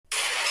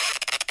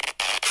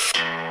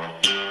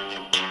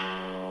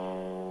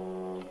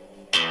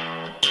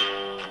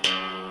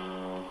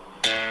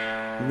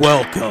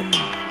Welcome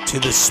to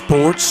the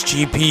Sports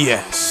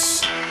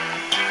GPS.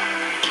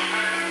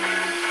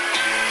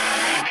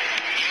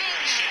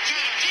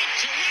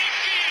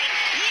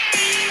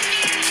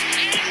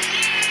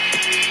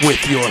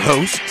 With your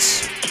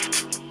hosts,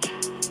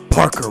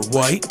 Parker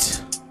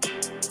White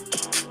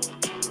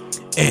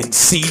and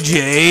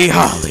CJ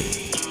Holly.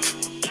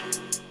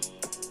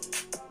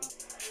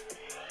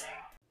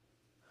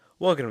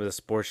 Welcome to the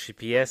Sports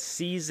GPS,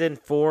 Season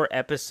 4,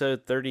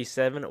 Episode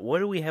 37. What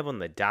do we have on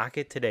the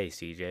docket today,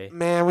 CJ?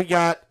 Man, we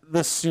got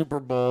the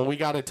Super Bowl. We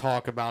got to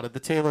talk about it. The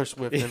Taylor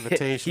Swift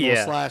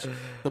Invitational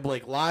 / the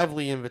Blake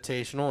Lively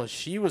Invitational, as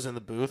she was in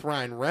the booth.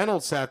 Ryan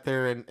Reynolds sat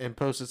there and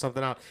posted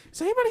something out.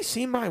 Has anybody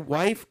seen my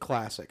wife?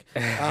 Classic.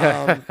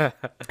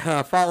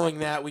 Following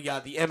that, we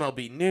got the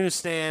MLB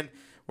newsstand.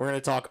 We're going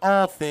to talk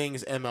all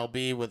things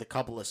MLB with a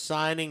couple of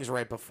signings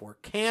right before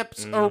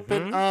camps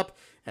open up,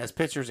 as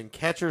pitchers and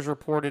catchers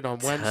reported on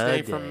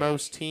Wednesday from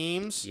most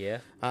teams.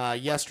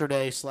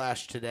 Yesterday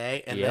 /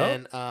 today. And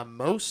then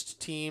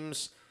most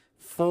teams'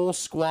 full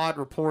squad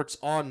reports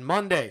on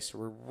Monday. So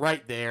we're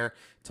right there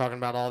talking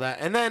about all that.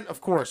 And then, of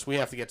course, we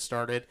have to get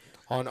started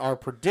on our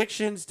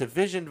predictions,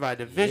 division by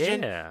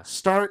division.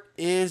 Start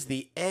is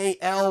the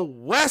AL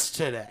West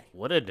today.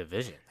 What a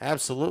division.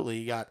 Absolutely.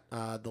 You got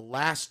the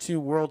last two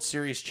World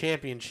Series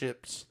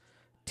championships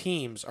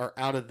teams are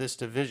out of this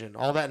division.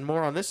 All that and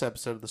more on this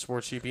episode of the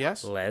Sports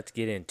GPS. Let's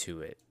get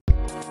into it.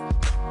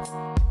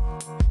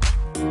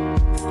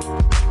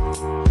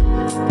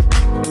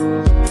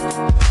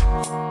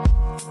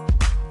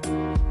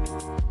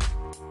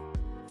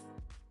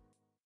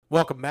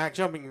 Welcome back.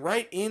 Jumping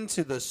right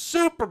into the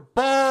Super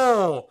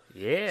Bowl.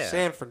 Yeah.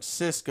 San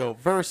Francisco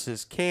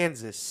versus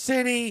Kansas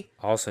City.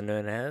 Also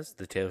known as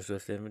the Taylor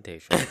Swift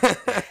Invitational.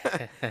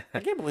 I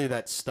can't believe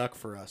that stuck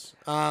for us.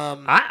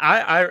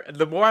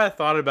 The more I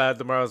thought about it,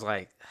 the more I was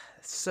like,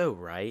 it's so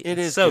right.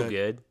 It's so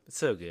good. It's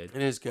so good.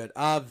 It is good.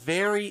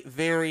 Very,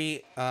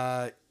 very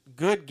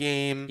good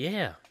game.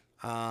 Yeah.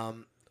 A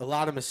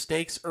lot of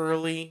mistakes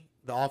early.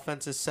 The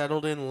offense is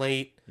settled in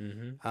late.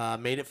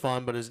 Made it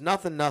fun, but it was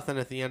nothing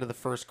at the end of the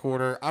first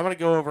quarter. I'm going to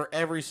go over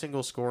every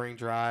single scoring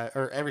drive,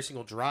 or every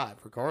single drive,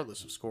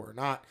 regardless of score or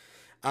not.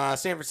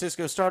 San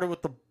Francisco started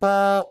with the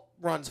ball,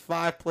 runs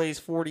 5 plays,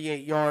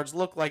 48 yards.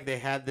 Looked like they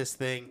had this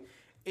thing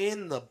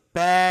in the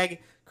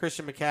bag.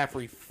 Christian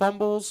McCaffrey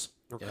fumbles,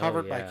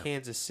 recovered by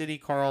Kansas City.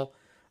 Carl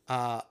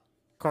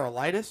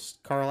Affolaitis?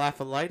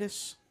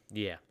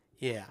 Yeah.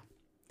 Yeah,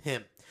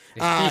 him.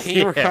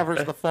 He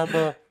recovers the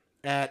fumble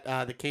at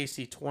the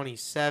KC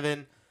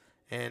 27,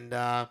 and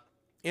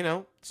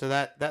so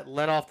that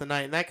led off the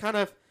night, and that kind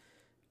of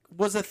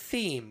was a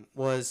theme,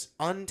 was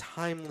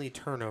untimely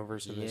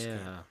turnovers in this game.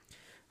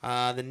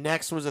 The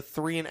next was a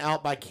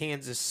 3-and-out by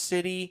Kansas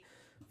City,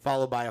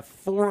 followed by a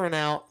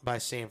 4-and-out by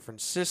San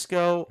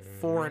Francisco,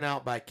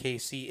 4-and-out by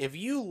KC. If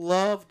you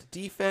loved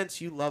defense,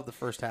 you loved the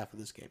first half of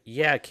this game.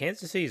 Yeah,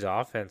 Kansas City's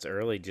offense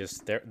early,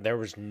 just there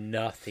was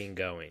nothing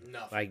going.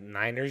 Like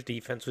Niners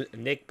defense,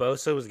 Nick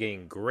Bosa was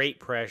getting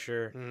great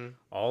pressure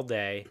all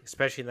day,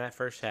 especially in that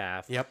first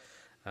half. Yep.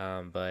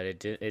 But it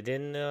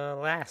didn't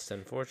last,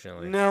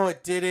 unfortunately. No,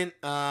 it didn't.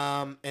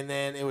 And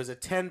then it was a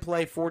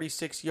 10-play,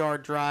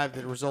 46-yard drive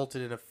that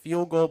resulted in a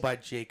field goal by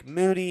Jake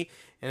Moody.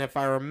 And if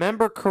I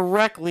remember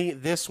correctly,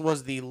 this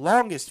was the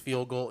longest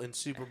field goal in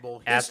Super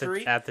Bowl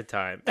history. At the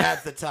time.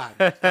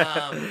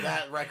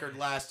 That record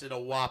lasted a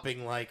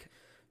whopping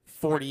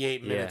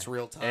 48 minutes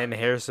real time. And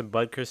Harrison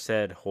Butker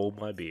said, "Hold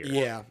my beer."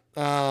 Yeah.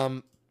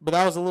 But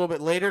that was a little bit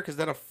later, because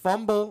then a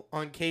fumble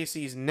on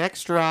Casey's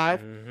next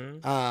drive.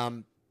 They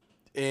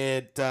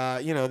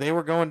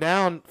were going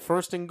down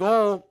 1st and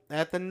goal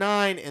at the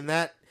 9, and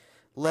that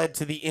led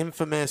to the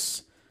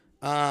infamous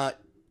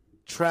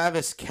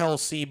Travis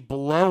Kelce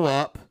blow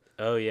up.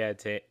 Oh yeah,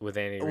 with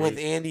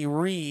Andy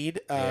Reid.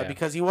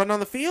 Because he wasn't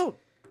on the field,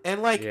 and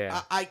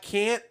I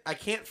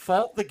can't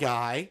fault the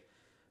guy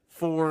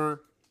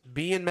for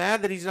being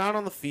mad that he's not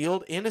on the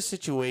field in a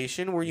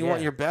situation where you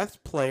want your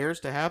best players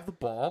to have the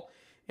ball.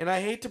 And I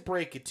hate to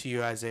break it to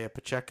you, Isaiah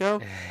Pacheco,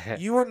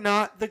 you are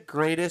not the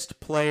greatest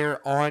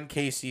player on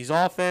KC's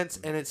offense,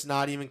 and it's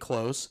not even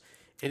close.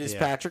 It is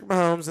Patrick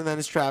Mahomes, and then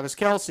it's Travis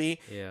Kelce.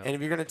 Yeah. And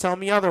if you're going to tell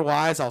me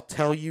otherwise, I'll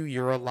tell you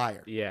you're a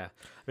liar. Yeah.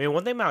 I mean,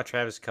 one thing about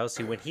Travis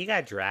Kelce, when he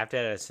got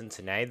drafted out of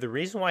Cincinnati, the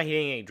reason why he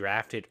didn't get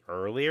drafted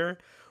earlier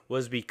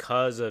was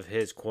because of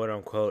his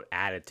quote-unquote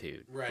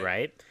attitude,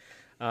 right?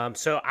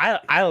 So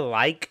I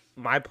like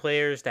my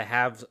players to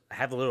have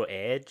a little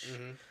edge.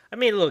 I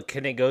mean, look,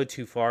 can it go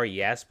too far?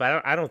 Yes,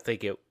 but I don't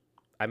think it.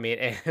 I mean,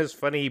 it was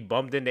funny. He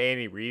bumped into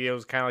Andy Reid. It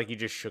was kind of like he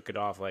just shook it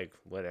off, like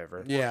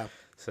whatever. Yeah.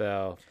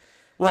 So.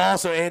 Well,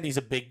 also Andy's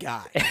a big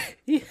guy,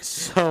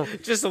 so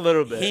just a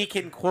little bit. He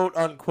can quote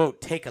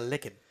unquote take a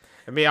licking.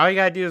 I mean, all you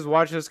gotta do is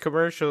watch those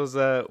commercials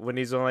when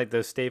he's on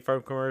those State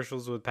Farm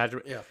commercials with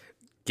Patrick. Yeah.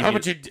 How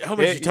about you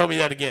tell me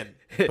that again?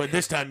 But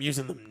this time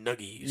using them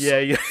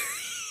nuggies.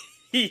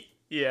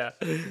 Yeah.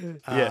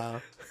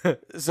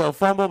 So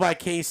fumble by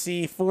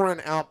KC,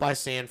 4-and-out by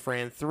San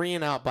Fran,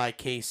 3-and-out by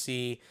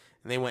KC,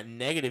 and they went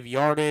negative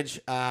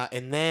yardage.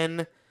 And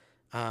then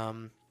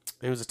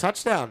It was a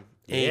touchdown.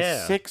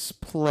 Yeah. A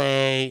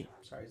 6-play.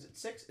 Sorry, is it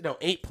 6? No,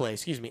 8-play.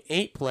 Excuse me.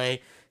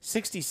 8-play,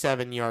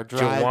 67-yard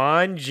drive.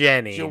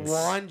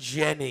 Jawan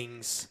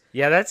Jennings.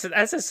 Yeah, that's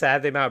a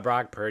sad thing about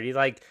Brock Purdy.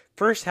 Like,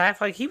 first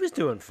half, like, he was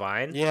doing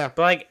fine. Yeah.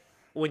 But, like,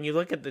 when you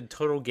look at the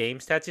total game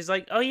stats, he's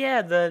like, oh,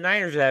 yeah, the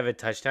Niners have a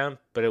touchdown,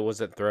 but it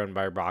wasn't thrown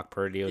by Brock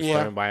Purdy. It was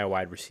thrown by a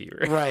wide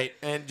receiver. Right.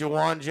 And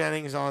Jawan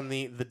Jennings on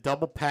the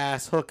double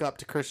pass hook up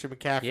to Christian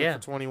McCaffrey for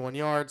 21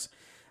 yards.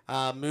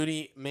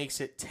 Moody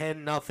makes it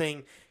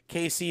 10-0.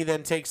 KC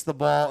then takes the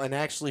ball and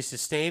actually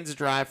sustains a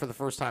drive for the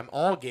first time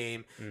all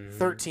game.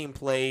 13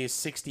 plays,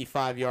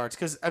 65 yards.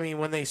 Because, I mean,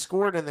 when they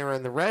scored and they were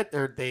in the red,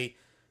 or they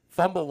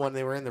fumbled when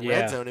they were in the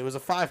red zone, it was a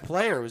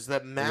 5-player. It was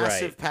that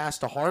massive pass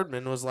to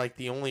Hardman was like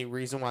the only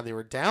reason why they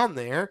were down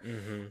there.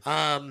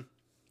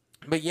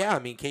 But yeah, I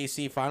mean,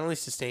 KC finally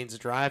sustains a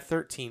drive,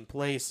 13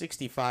 plays,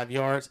 65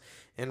 yards,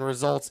 and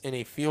results in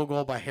a field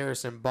goal by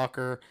Harrison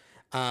Bucker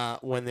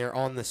when they're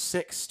on the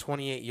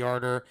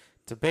 28-yarder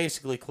to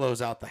basically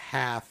close out the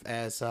half,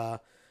 as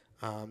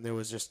there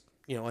was just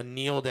a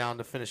kneel down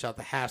to finish out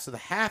the half. So the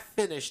half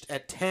finished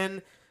at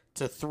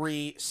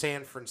 10-3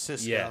 San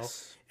Francisco.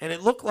 Yes. And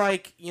it looked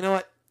like,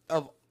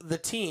 of the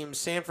team,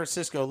 San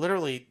Francisco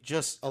literally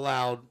just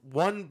allowed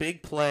one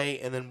big play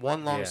and then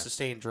one long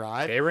sustained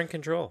drive. They were in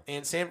control.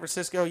 And San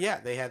Francisco,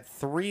 they had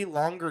 3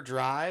 longer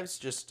drives,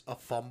 just a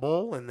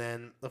fumble and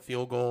then a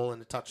field goal and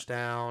a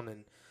touchdown.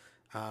 And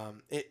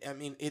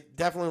it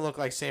definitely looked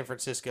like San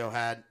Francisco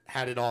had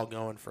it all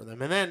going for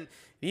them. And then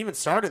it even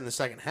started in the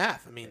second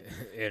half. I mean,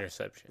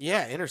 interception.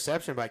 Yeah,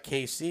 interception by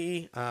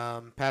KC.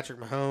 Patrick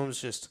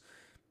Mahomes just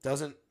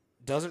doesn't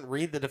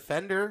read the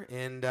defender,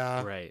 and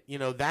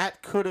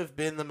that could have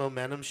been the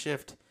momentum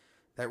shift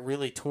that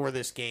really tore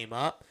this game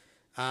up.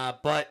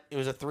 But it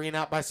was a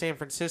 3-and-out by San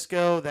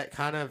Francisco that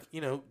kind of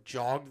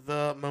jogged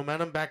the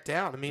momentum back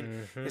down. I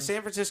mean, if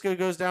San Francisco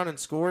goes down and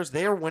scores,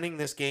 they are winning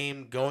this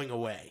game going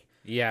away.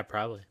 Yeah,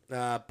 probably.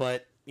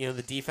 But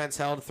the defense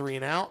held a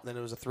 3-and-out, then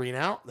it was a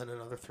 3-and-out, then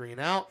another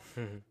 3-and-out,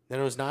 then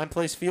it was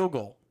 9-place field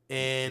goal.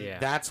 And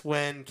that's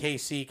when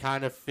KC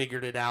kind of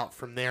figured it out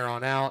from there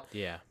on out.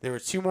 Yeah. There were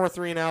 2 more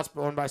 3-and-outs,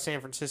 one by San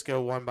Francisco,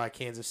 one by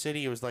Kansas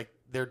City. It was like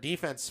their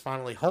defense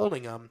finally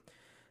holding them.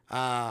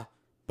 But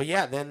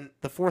yeah, then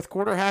the fourth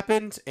quarter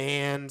happened,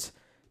 and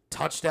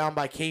touchdown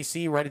by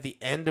KC right at the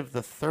end of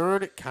the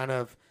third. Kind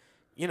of,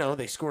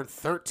 they scored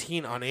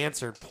 13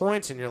 unanswered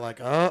points, and you're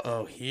like,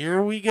 uh-oh,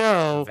 here we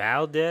go.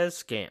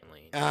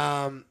 Valdez-Scantling.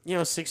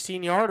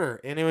 16-yarder.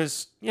 And it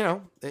was,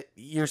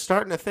 you're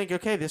starting to think,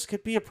 okay, this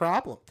could be a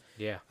problem.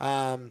 Yeah.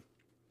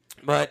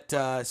 But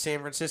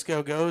San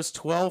Francisco goes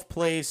 12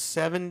 plays,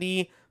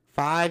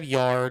 75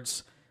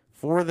 yards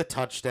for the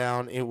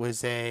touchdown. It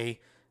was a,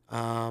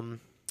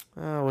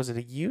 was it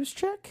a use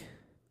check?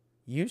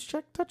 Use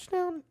check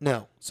touchdown?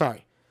 No,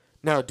 sorry.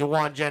 No,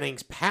 Jawan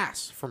Jennings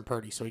pass from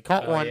Purdy. So he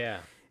caught one. Yeah.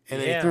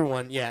 And then he threw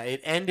one. Yeah,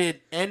 it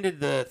ended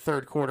the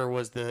third quarter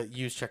was the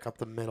use check up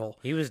the middle.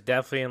 He was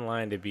definitely in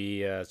line to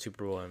be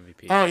Super Bowl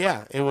MVP. Oh,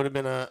 yeah. It would have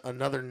been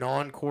another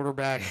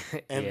non-quarterback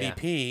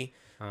MVP.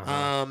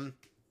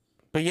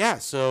 But yeah,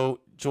 so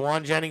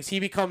Jawan Jennings, he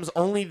becomes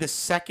only the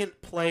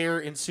second player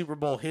in Super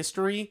Bowl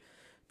history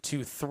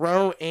to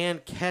throw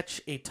and catch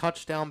a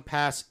touchdown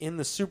pass in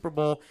the Super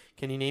Bowl.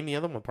 Can you name the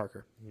other one,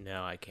 Parker?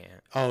 No, I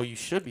can't. Oh, you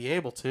should be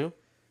able to.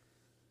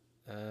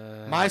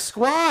 My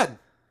squad.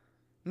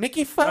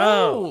 Nicky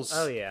Foles.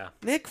 Oh, yeah.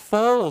 Nick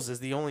Foles is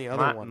the only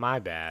other one. My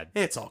bad.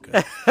 It's all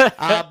good.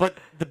 But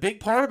the big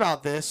part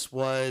about this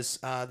was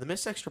the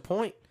missed extra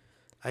point.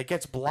 It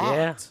gets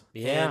blocked.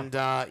 Yeah. And,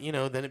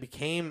 then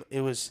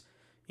it was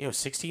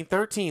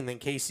 16-13. Then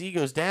KC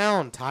goes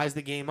down, ties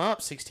the game up,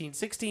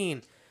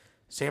 16-16.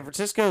 San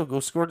Francisco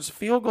scores a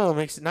field goal,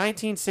 makes it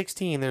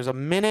 19-16. There's a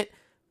minute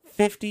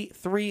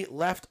 53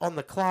 left on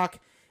the clock.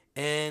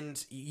 And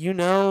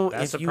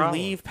That's if you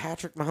leave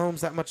Patrick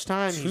Mahomes that much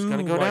time, he's going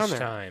to go down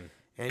there.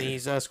 And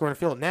he's scoring a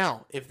field.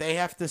 Now, if they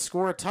have to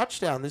score a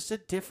touchdown, this is a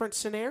different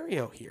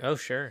scenario here. Oh,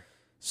 sure.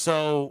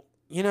 So,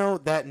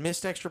 that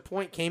missed extra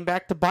point came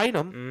back to bite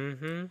them.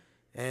 Mm-hmm.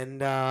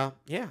 And,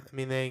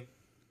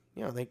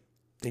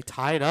 they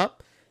tie it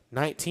up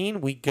 19.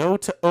 We go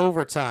to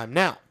overtime.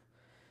 Now,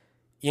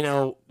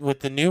 with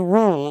the new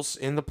rules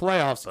in the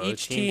playoffs,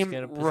 each team,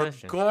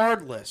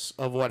 regardless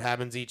of what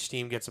happens, each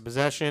team gets a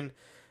possession.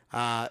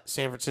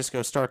 San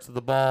Francisco starts with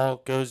the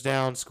ball, goes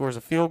down, scores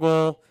a field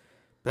goal.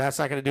 But that's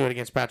not going to do it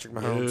against Patrick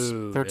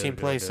Mahomes. 13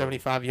 plays,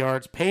 75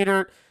 yards. Pay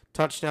dirt,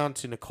 touchdown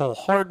to Nicole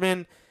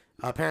Hardman.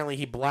 Apparently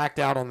he blacked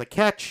out on the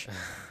catch.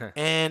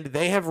 And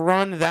they have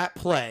run that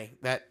play,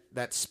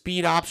 that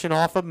speed option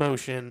off of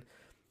motion,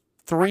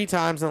 3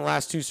 times in the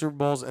last 2 Super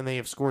Bowls, and they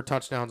have scored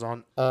touchdowns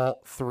on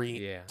all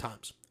 3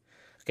 times.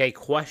 Okay,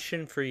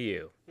 question for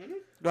you. Mm-hmm.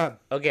 Go ahead.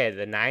 Okay,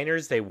 the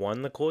Niners, they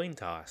won the coin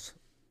toss.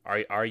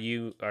 Are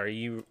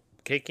you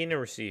kicking or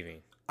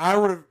receiving? I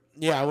would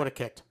have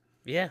kicked.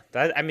 Yeah,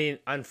 I don't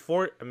want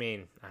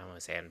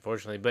to say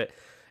unfortunately, but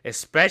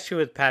especially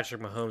with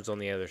Patrick Mahomes on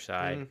the other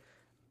side,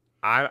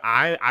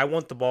 I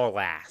want the ball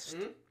last.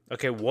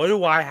 Okay, what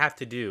do I have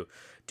to do?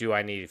 Do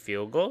I need a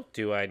field goal?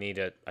 Do I need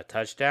a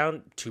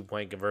touchdown,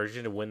 2-point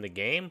conversion to win the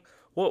game?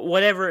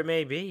 Whatever it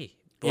may be.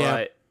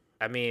 But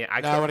I mean,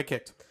 I would have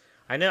kicked.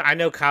 I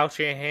know Kyle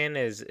Shanahan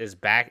is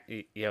back.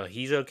 You know,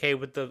 he's okay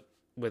with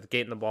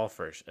getting the ball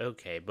first.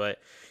 Okay, but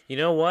you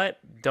know what?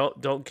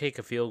 Don't kick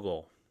a field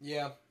goal.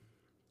 Yeah.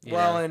 You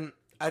well, know? and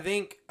I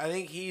think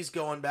he's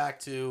going back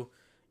to, you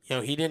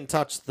know, he didn't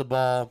touch the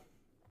ball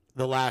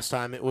the last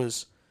time. It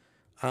was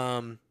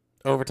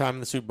overtime in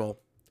the Super Bowl.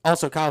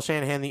 Also, Kyle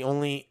Shanahan, the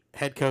only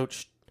head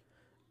coach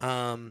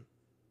to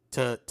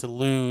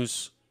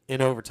lose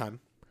in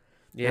overtime.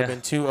 Yeah. There have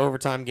been 2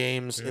 overtime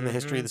games in the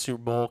history of the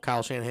Super Bowl.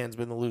 Kyle Shanahan's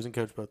been the losing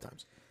coach both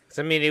times.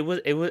 I mean, it was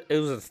a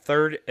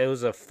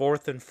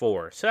 4th and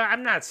 4. So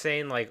I'm not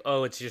saying like,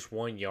 oh, it's just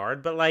 1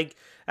 yard, but like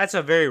that's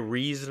a very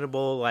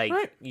reasonable like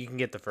Right. You can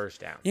get the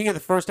first down. You can get the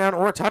first down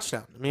or a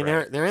touchdown. I mean,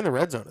 Right. they're in the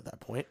red zone at that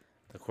point.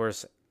 Of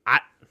course,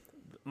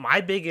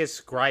 my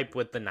biggest gripe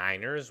with the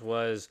Niners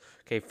was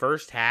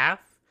first half.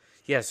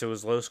 Yes, it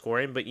was low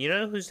scoring, but you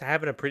know who's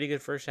having a pretty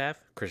good first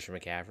half? Christian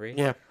McCaffrey.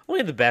 Yeah.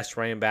 Only the best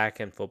running back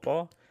in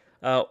football.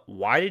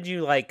 Why did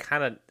you like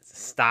kind of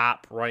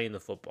stop running the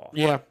football?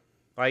 Yeah.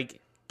 Like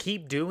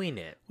keep doing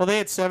it. Well, they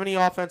had 70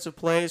 offensive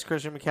plays.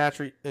 Christian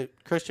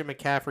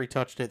McCaffrey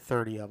touched it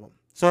 30 of them.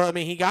 So I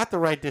mean, he got the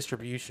right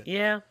distribution.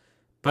 Yeah,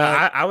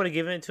 but I would have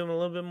given it to him a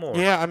little bit more.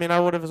 Yeah, I mean,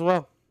 I would have as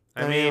well.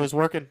 I mean, it was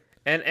working.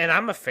 And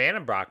I'm a fan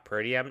of Brock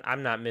Purdy.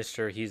 I'm not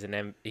Mr. He's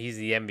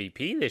the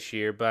MVP this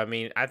year, but I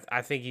mean,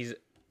 I think he's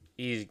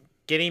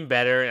getting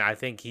better, and I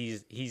think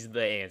he's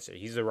the answer.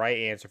 He's the right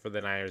answer for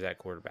the Niners at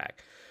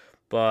quarterback.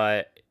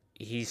 But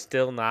he's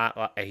still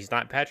not. He's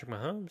not Patrick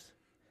Mahomes.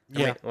 I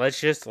mean, let's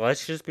just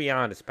be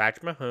honest.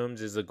 Patrick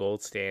Mahomes is the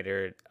gold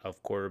standard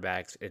of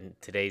quarterbacks in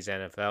today's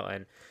NFL,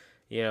 and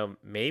you know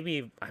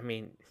maybe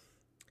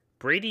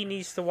Brady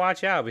needs to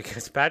watch out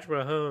because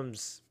Patrick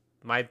Mahomes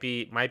might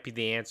be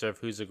the answer of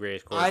who's the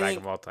greatest quarterback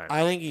of all time.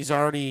 I think he's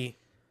already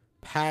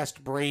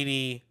past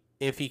Brady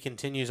if he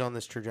continues on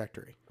this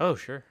trajectory. Oh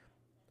sure.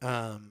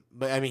 But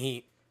I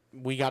mean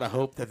we gotta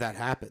hope that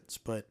happens.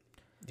 But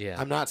yeah,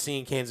 I'm not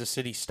seeing Kansas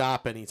City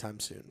stop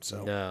anytime soon.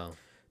 So no.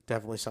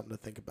 Definitely something to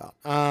think about.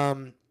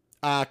 A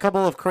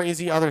couple of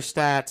crazy other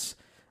stats.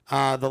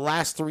 The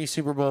last 3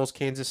 Super Bowls,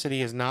 Kansas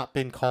City has not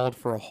been called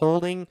for a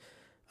holding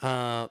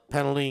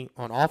penalty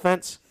on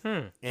offense.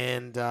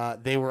 And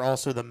they were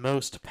also the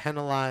most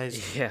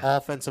penalized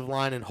offensive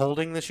line in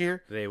holding this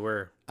year. They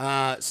were.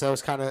 So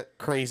it's kind of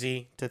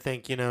crazy to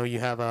think, you know, you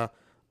have a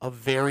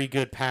very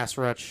good pass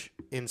rush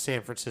in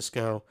San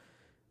Francisco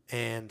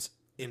and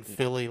in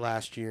Philly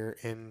last year,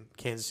 and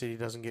Kansas City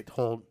doesn't get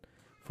hold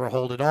for a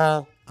hold at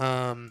all.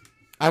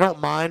 I don't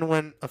mind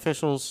when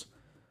officials,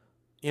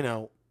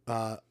 swallow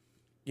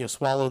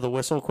the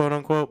whistle, quote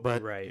unquote.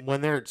 But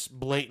when there's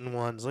blatant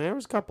ones, there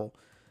was a couple.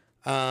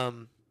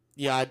 I'd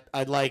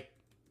like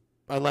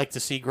to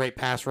see great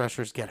pass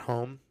rushers get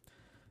home.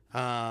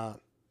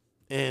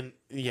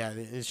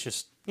 It's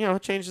just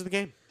it changes the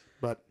game.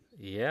 But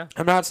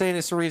I'm not saying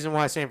it's the reason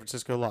why San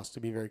Francisco lost. To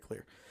be very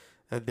clear,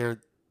 they're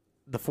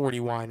the 40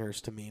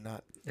 whiners to me,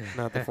 not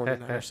the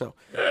 49ers. So.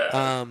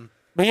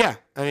 But yeah,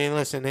 I mean,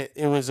 listen,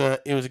 it was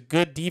a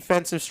good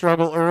defensive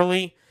struggle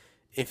early.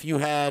 If you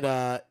had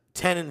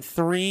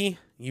 10-3,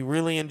 you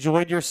really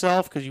enjoyed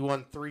yourself because you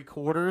won 3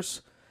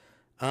 quarters,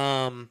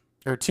 or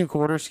 2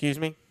 quarters, excuse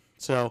me.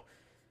 So,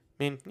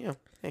 I mean,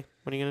 hey,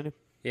 what are you gonna do?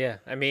 Yeah,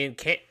 I mean,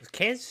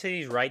 Kansas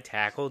City's right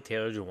tackle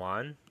Taylor Swift,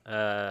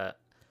 I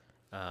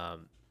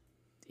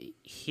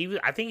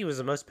think he was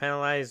the most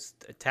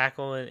penalized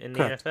tackle in the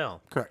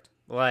NFL. Correct.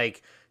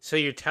 Like, so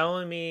you're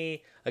telling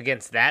me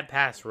against that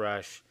pass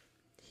rush.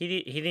 He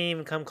didn't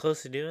even come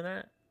close to doing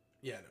that?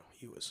 Yeah, no,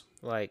 he was.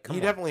 Like, he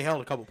definitely held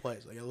a couple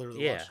plays. Like, it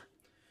literally was.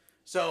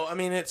 So, I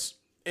mean, it's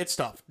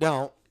tough.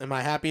 Now, am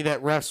I happy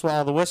that refs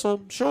swallow the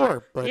whistle?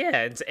 Sure. But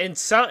yeah, in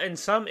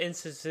some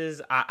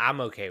instances, I'm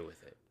okay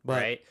with it,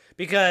 right?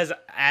 Because,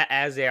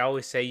 as they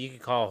always say, you can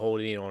call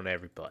holding on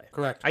every play.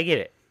 Correct. I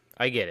get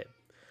it.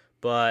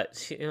 But,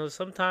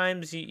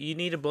 sometimes you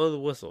need to blow the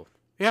whistle.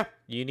 Yeah.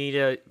 You need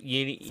to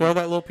throw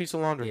that little piece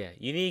of laundry. Yeah,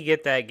 you need to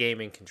get that game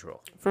in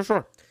control. For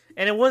sure.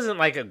 And it wasn't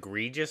like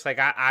egregious. Like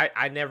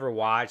I never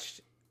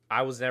watched.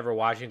 I was never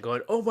watching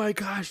going, oh my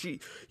gosh, you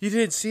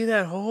didn't see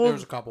that hold? There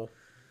was a couple,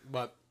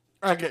 but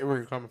I get where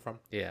you're coming from.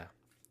 Yeah.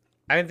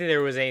 I didn't think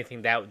there was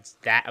anything that was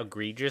that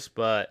egregious,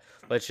 but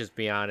let's just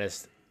be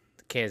honest.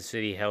 Kansas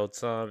City held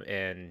some,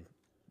 and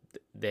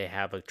they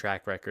have a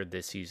track record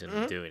this season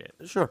of doing it.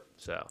 Sure.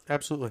 So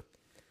absolutely.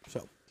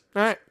 So,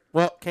 all right.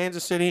 Well,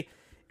 Kansas City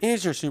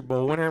is your Super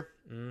Bowl winner.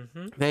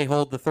 Mm-hmm. They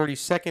hold the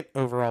 32nd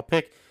overall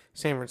pick.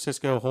 San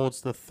Francisco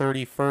holds the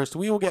 31st.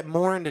 We will get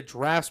more into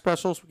draft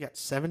specials. We got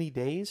 70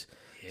 days.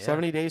 Yeah.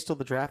 70 days till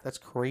the draft. That's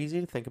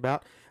crazy to think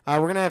about. We're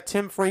going to have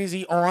Tim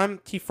Frazee on.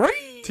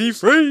 T-Freeze.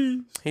 He's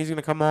going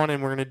to come on,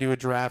 and we're going to do a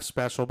draft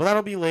special. But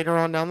that'll be later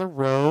on down the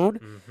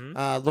road.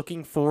 Mm-hmm.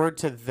 Looking forward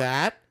to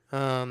that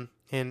and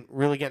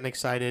really getting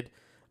excited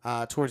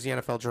towards the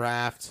NFL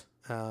draft,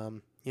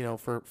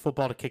 for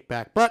football to kick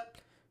back. But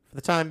for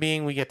the time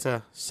being, we get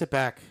to sit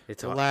back,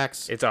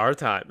 relax. It's our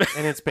time.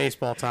 And it's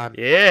baseball time.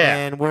 Yeah.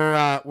 And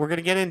we're going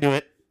to get into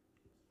it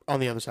on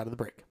the other side of the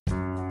break.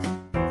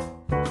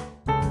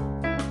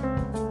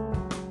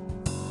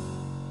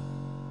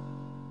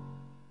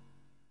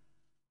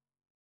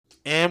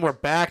 And we're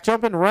back,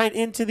 jumping right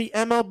into the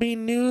MLB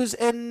news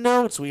and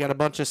notes. We got a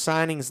bunch of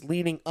signings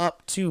leading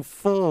up to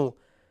full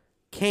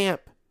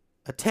camp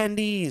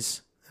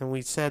attendees. And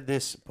we said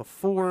this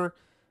before,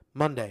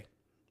 Monday.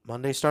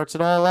 Monday starts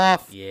it all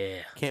off. Yeah.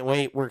 Can't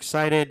wait. We're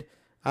excited.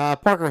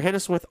 Parker, hit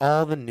us with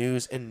all the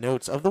news and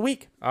notes of the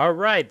week. All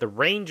right. The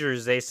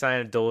Rangers, they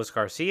signed Adolis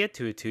Garcia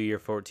to a 2-year,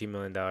 $14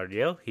 million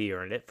deal. He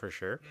earned it for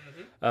sure.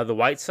 Mm-hmm. The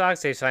White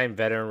Sox, they signed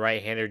veteran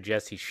right-hander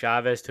Jesse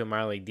Chavez to a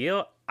minor league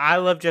deal. I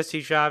love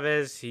Jesse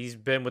Chavez. He's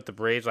been with the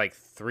Braves like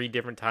 3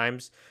 different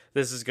times.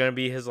 This is going to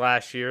be his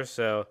last year,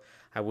 so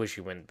I wish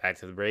he went back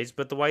to the Braves.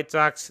 But the White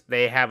Sox,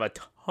 they have a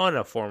ton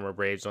of former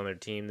Braves on their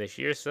team this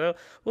year, so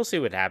we'll see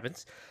what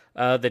happens.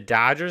 The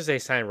Dodgers, they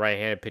signed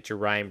right-handed pitcher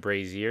Ryan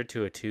Brazier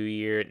to a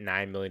 2-year,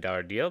 $9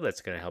 million deal.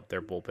 That's going to help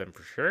their bullpen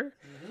for sure.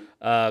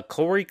 Mm-hmm.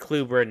 Corey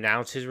Kluber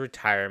announced his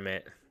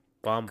retirement.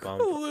 Bum.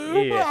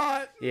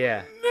 Kluber!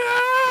 Yeah. No!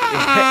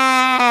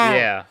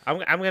 Yeah. I'm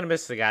going to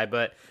miss the guy,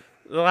 but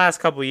the last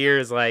couple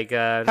years, like...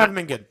 haven't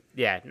been good.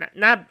 Yeah,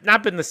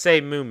 not been the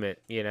same movement,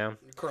 you know?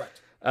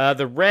 Correct.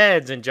 The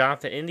Reds and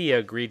Jonathan India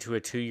agreed to a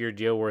 2-year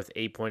deal worth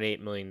 $8.8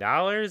 million.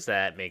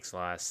 That makes a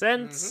lot of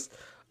sense.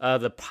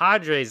 Mm-hmm. The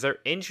Padres, they're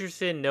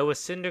interested in Noah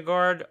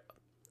Syndergaard.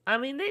 I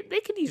mean, they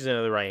could use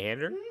another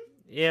right-hander.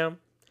 Yeah.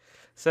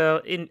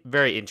 So,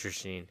 very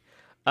interesting.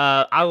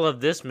 I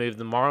love this move.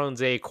 The Marlins,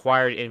 they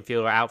acquired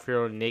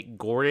outfielder Nick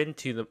Gordon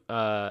to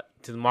the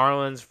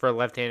Marlins for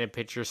left-handed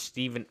pitcher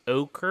Stephen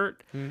Okert.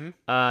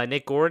 Mm-hmm.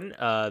 Nick Gordon,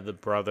 the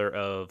brother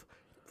of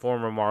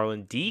former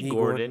Marlin D.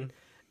 Gordon.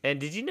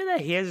 And did you know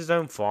that he has his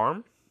own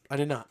farm? I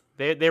did not.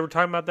 They were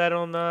talking about that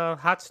on the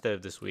Hot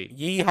Stove this week.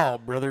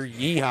 Yeehaw, brother.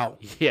 Yeehaw.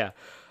 Yeah.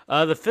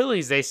 The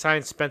Phillies, they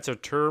signed Spencer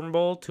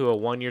Turnbull to a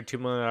 1-year, $2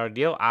 million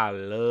deal. I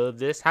love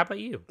this. How about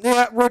you?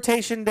 Yeah,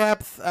 rotation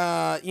depth,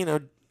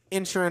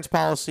 insurance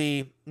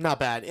policy, not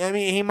bad. I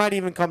mean, he might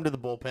even come to the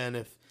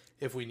bullpen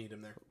if we need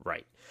him there.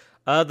 Right.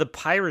 The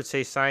Pirates,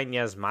 they signed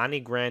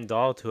Yasmani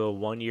Grandal to a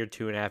 1-year,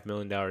 $2.5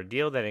 million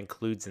deal that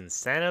includes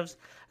incentives.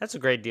 That's a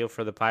great deal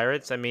for the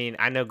Pirates. I mean,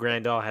 I know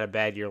Grandal had a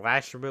bad year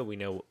last year, but we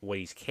know what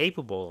he's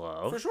capable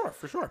of.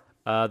 For sure.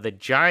 The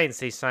Giants,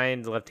 they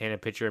signed left-handed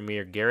pitcher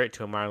Amir Garrett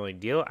to a minor league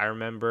deal. I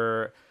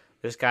remember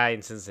this guy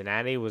in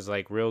Cincinnati was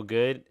like real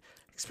good.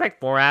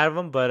 Expect more out of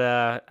him, but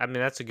I mean,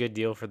 that's a good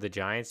deal for the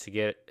Giants to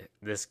get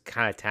this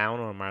kind of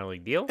talent on a minor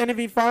league deal. And if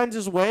he finds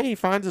his way,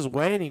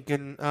 and he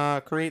can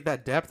create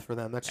that depth for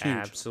them. That's huge.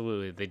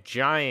 Absolutely. The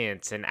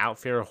Giants and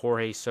outfielder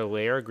Jorge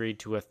Soler agreed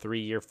to a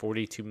 3-year,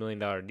 $42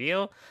 million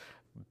deal.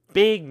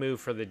 Big move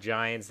for the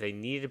Giants. They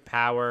needed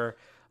power.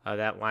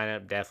 That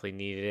lineup definitely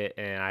needed it,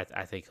 and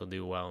I think he'll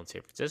do well in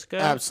San Francisco.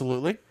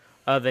 Absolutely.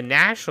 The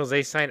Nationals,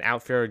 they signed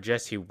outfielder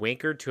Jesse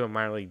Winker to a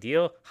minor league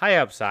deal. High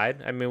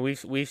upside. I mean,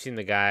 we've seen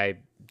the guy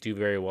do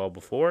very well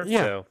before.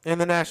 Yeah, so.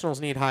 And the Nationals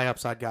need high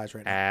upside guys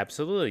right now.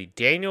 Absolutely.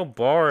 Daniel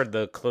Bard,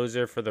 the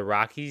closer for the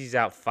Rockies, he's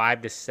out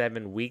 5 to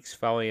 7 weeks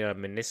following a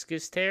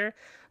meniscus tear.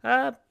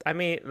 I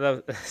mean,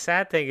 the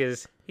sad thing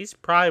is he's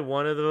probably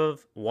one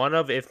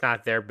of if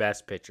not their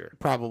best pitcher.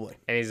 Probably.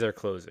 And he's their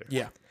closer.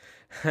 Yeah.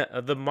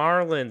 The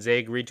Marlins, they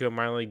agreed to a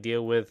minor league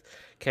deal with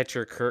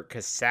catcher Kurt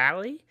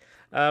Casale.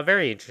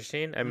 Very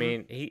interesting. I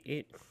mean,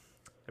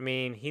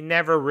 he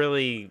never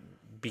really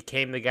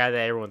became the guy that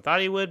everyone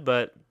thought he would,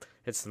 but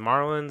it's the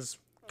Marlins.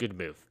 Good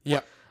move.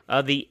 Yep.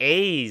 The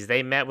A's,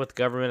 they met with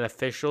government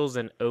officials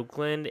in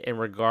Oakland in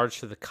regards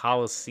to the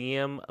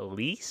Coliseum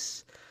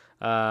lease.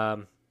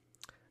 I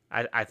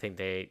think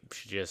they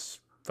should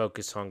just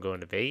focus on going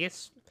to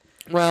Vegas.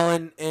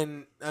 Well,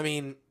 and I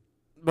mean,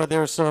 but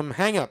there are some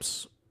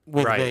hang-ups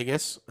with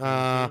Vegas.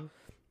 A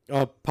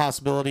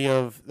possibility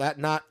of that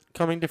not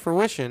coming to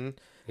fruition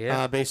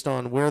based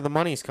on where the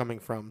money's coming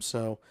from.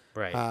 So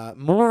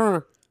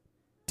more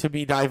to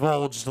be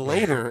divulged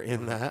later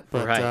in that.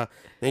 But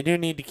they do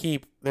need to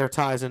keep their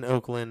ties in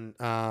Oakland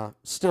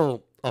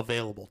still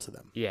available to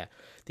them. Yeah.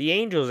 The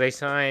Angels, they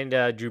signed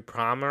Drew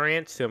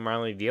Pomeranz to a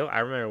minor league deal. I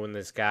remember when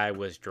this guy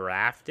was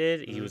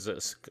drafted. He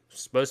was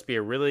supposed to be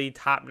a really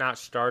top-notch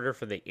starter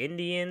for the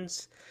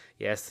Indians.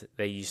 Yes,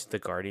 the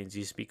Guardians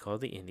used to be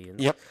called the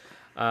Indians. Yep.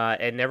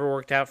 It never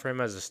worked out for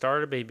him as a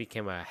starter, but he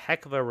became a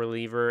heck of a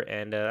reliever,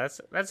 and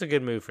that's a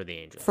good move for the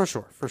Angels. For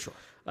sure.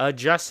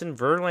 Justin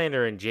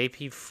Verlander and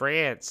JP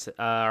France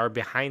are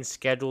behind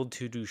schedule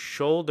due to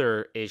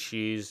shoulder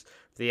issues.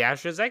 The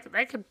Astros,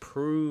 that could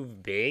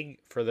prove big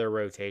for their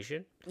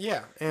rotation.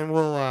 Yeah, and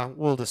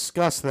we'll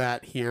discuss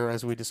that here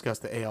as we discuss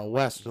the AL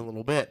West in a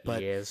little bit.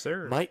 But yes,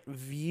 sir. Might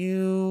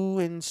view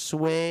and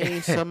sway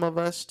some of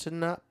us to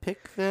not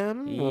pick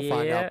them. We'll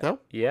find out, though.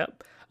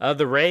 Yep.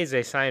 The Rays,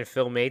 they signed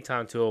Phil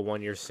Maton to a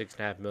 1-year,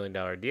 $6.5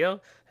 million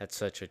deal. That's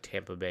such a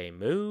Tampa Bay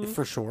move.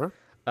 For sure.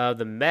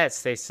 The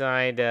Mets, they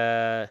signed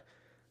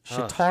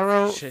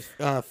Shitaro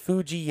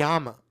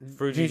Fujinami.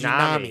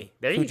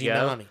 There you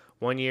Fujinami. go.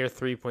 1 year,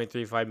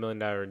 $3.35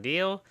 million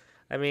deal.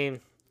 I mean,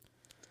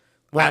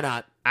 why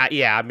not? I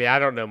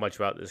don't know much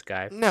about this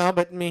guy. No,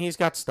 but I mean, he's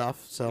got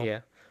stuff. So yeah.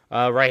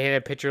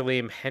 Right-handed pitcher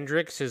Liam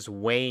Hendricks is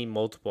weighing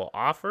multiple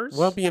offers.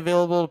 Won't be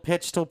available to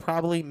pitch till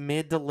probably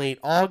mid to late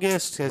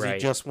August because he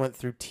Right. just went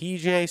through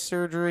TJ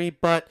surgery.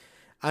 But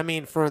I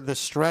mean, for the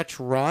stretch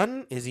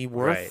run, is he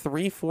worth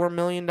 $3-4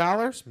 million?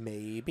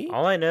 Maybe.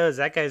 All I know is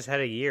that guy's had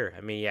a year.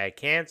 I mean, he had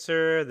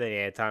cancer, then he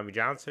had Tommy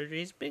John surgery.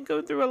 He's been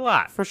going through a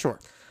lot. For sure.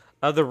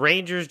 The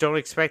Rangers don't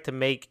expect to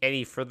make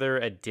any further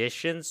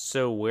additions,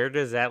 so where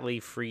does that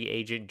leave free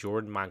agent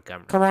Jordan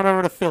Montgomery? Come on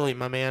over to Philly,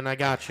 my man. I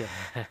got you.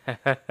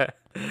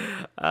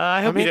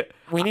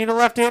 We need a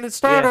left-handed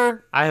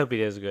starter. Yeah, I hope he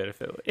does go to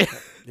Philly.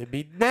 It'd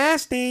be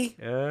nasty.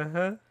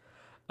 The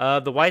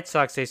White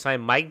Sox, they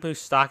signed Mike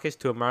Moustakas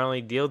to a minor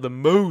league deal. The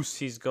Moose,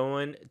 he's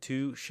going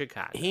to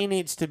Chicago. He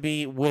needs to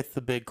be with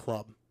the big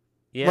club.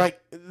 Yeah. Like,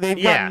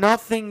 they've got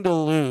nothing to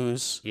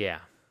lose.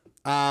 Yeah.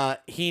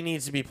 He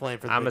needs to be playing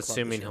for the I'm big club.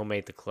 assuming he'll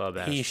make the club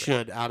out He of spring.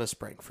 should, out of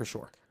spring, for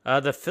sure.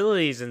 The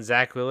Phillies and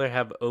Zach Wheeler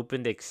have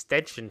opened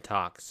extension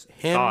talks.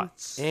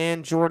 Thoughts?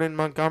 And Jordan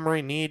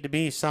Montgomery need to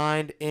be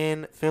signed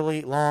in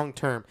Philly long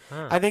term.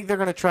 I think they're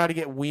going to try to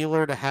get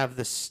Wheeler to have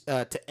this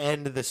to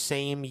end the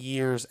same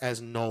years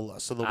as Nola,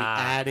 so they'll be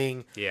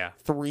adding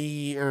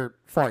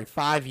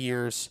 5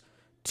 years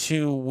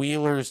to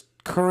Wheeler's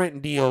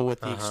current deal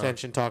with the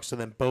extension talks. So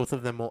then both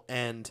of them will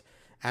end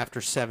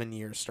after 7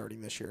 years,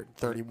 starting this year,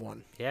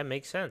 31. Yeah,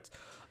 makes sense.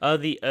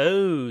 The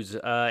O's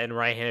and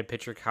right-handed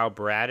pitcher Kyle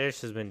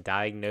Bradish has been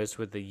diagnosed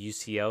with a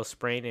UCL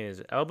sprain in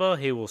his elbow.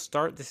 He will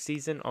start the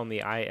season on the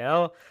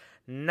IL.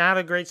 Not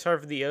a great start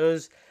for the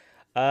O's.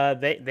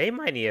 They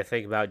might need to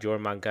think about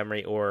Jordan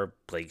Montgomery or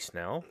Blake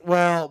Snell.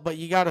 Well, but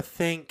you got to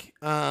think.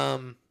 I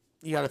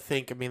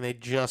mean, they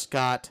just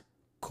got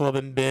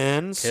Corbin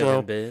Burns,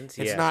 so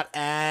it's not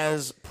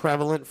as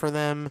prevalent for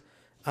them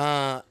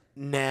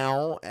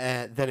now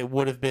that it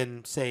would have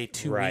been, say,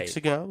 2 weeks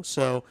ago.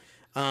 So.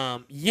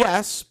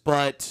 Yes,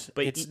 but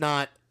it's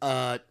not.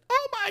 Oh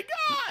my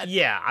God!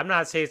 Yeah, I'm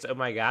not saying it's oh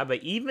my God,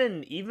 but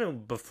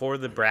even before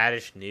the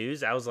Bradish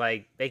news, I was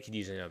like, they could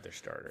use another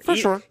starter for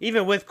sure.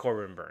 Even with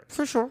Corbin Burns,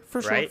 for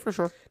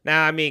sure.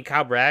 Now, I mean,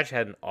 Kyle Bradish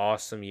had an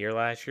awesome year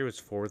last year;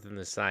 was 4th in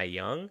the Cy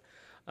Young.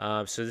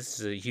 So this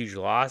is a huge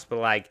loss. But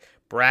like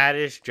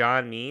Bradish,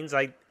 John Means,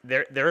 like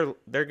they're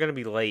gonna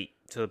be late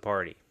to the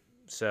party.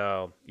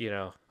 So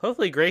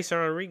hopefully Grayson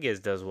Rodriguez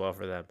does well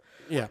for them.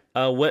 Yeah.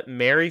 Whit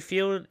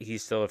Merrifield,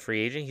 he's still a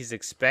free agent. He's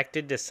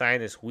expected to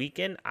sign this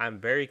weekend. I'm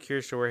very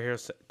curious to where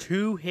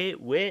he'll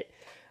hit Whit.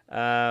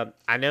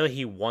 I know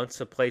he wants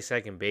to play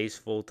second base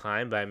full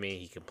time, but I mean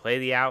he can play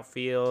the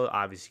outfield.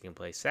 Obviously, he can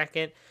play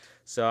second.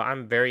 So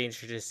I'm very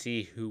interested to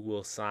see who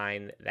will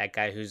sign that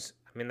guy.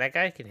 That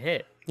guy can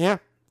hit. Yeah.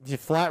 You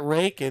flat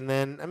rake, and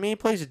then he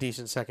plays a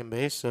decent second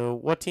base. So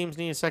what teams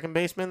need a second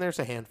baseman? There's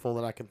a handful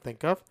that I can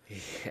think of.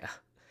 Yeah.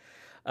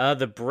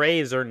 The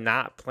Braves are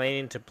not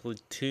planning to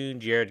platoon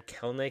Jared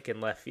Kelenic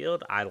in left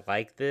field. I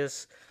like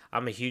this. I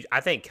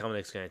think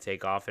Kelenick's going to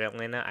take off in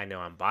Atlanta. I know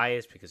I'm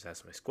biased because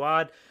that's my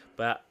squad,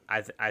 but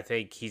I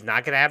think he's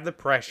not going to have the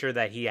pressure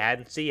that he had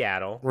in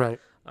Seattle. Right.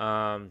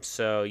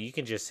 So you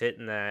can just hit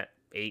in that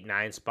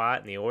 8-9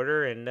 spot in the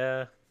order,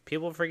 and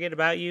people forget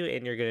about you,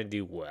 and you're going to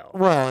do well.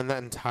 Well, and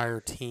that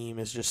entire team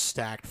is just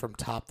stacked from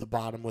top to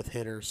bottom with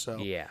hitters, so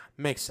yeah,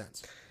 makes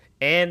sense.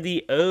 And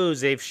the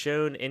O's, they've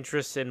shown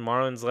interest in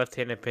Marlins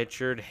left-handed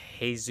pitcher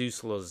Jesus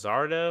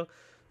Luzardo.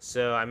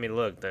 So, I mean,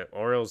 look, the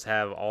Orioles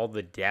have all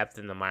the depth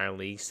in the minor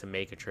leagues to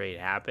make a trade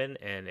happen.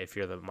 And if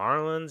you're the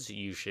Marlins,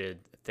 you should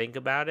think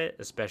about it,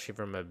 especially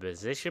from a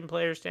position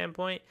player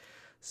standpoint.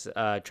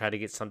 Try to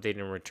get something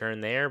in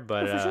return there.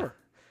 But for sure.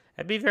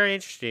 It'd be very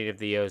interesting if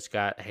the O's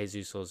got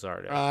Jesus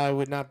Luzardo. I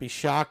would not be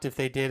shocked if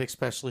they did,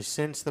 especially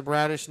since the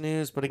Bradish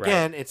news. But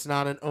again, It's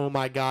not an oh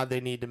my God,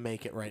 they need to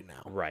make it right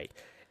now. Right.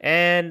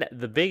 And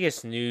the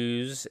biggest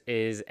news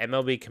is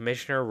MLB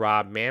Commissioner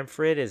Rob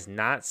Manfred is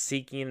not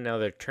seeking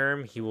another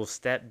term. He will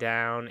step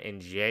down in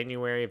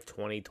January of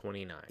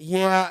 2029.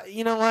 Yeah,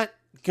 you know what?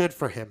 Good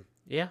for him.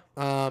 Yeah.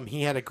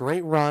 He had a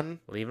great run.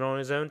 Leaving on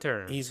his own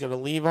terms. He's going to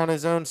leave on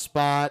his own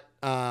spot.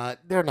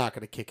 They're not going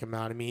to kick him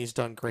out. I mean, he's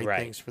done great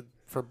things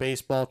for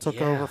baseball.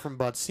 Took over from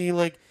Bud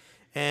Selig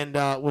and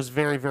was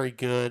very, very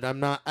good.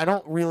 I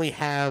don't really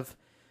have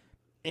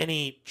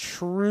any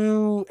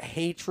true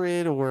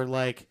hatred or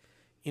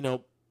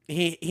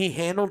he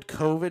handled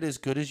COVID as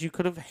good as you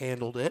could have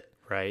handled it.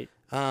 Right.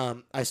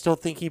 I still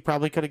think he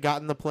probably could have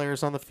gotten the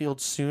players on the field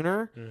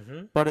sooner.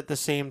 Mm-hmm. But at the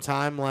same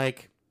time,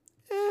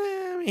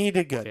 he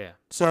did good. Yeah.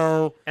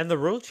 So. And the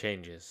rule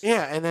changes.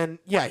 Yeah, and then,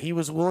 he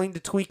was willing to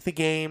tweak the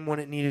game when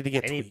it needed to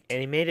get tweaked. And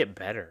he made it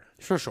better.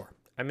 For sure.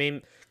 I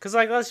mean, because,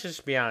 let's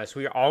just be honest.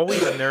 We're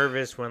always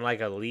nervous when,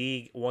 a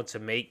league wants to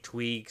make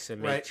tweaks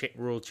and make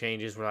rule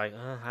changes. We're like,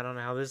 I don't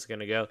know how this is going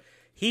to go.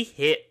 He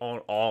hit on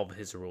all of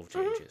his rule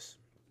changes.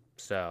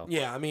 So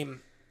yeah, I mean,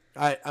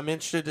 I'm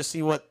interested to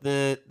see what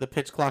the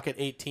pitch clock at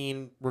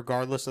 18,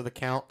 regardless of the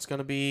count, is going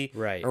to be.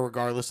 Right. Or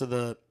regardless of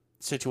the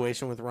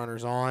situation with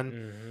runners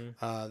on.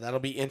 That'll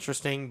be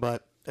interesting,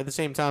 but at the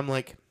same time,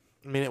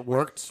 it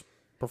worked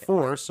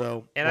before,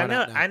 so. And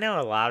I know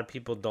a lot of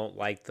people don't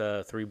like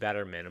the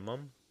 3-batter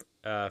minimum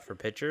for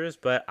pitchers,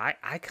 but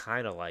I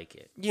kind of like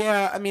it.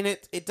 Yeah,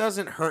 it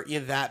doesn't hurt you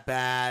that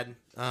bad.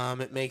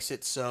 It makes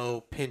it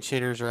so pinch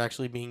hitters are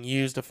actually being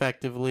used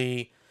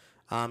effectively.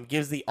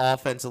 Gives the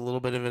offense a little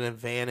bit of an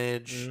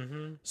advantage.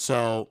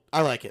 So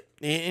I like it.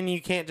 And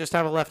you can't just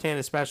have a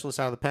left-handed specialist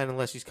out of the pen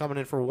unless he's coming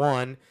in for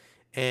one,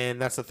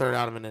 and that's the third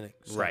out of an inning.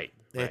 So right.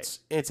 It's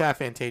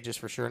advantageous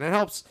for sure, and it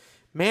helps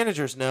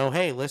managers know,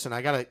 hey, listen,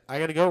 I gotta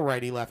go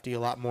righty lefty a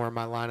lot more in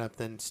my lineup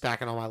than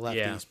stacking on my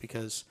lefties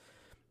because,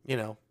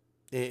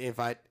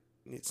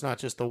 it's not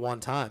just the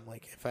one time.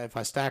 If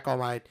I stack all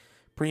my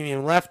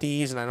premium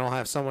lefties and I don't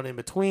have someone in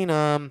between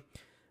them,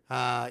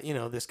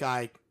 this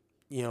guy.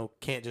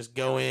 Can't just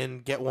go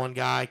in, get one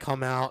guy,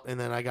 come out, and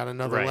then I got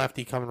another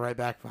lefty coming right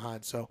back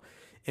behind. So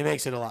it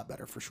makes it a lot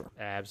better for sure.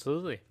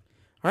 Absolutely.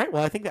 All right,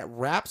 well, I think that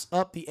wraps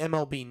up the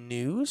MLB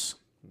news.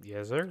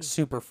 Yes, sir.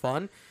 Super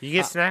fun. You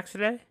get snacks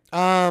today?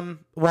 Well,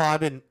 I've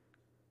been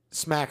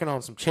smacking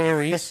on some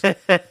cherries.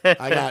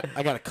 I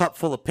got a cup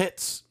full of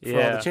pits for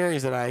all the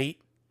cherries that I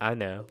eat. I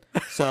know.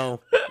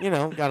 So,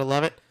 gotta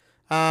love it.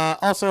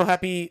 Also,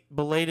 happy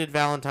belated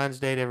Valentine's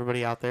Day to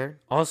everybody out there.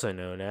 Also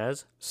known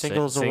as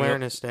Singles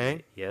Awareness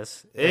Day.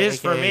 Yes. It is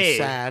for me.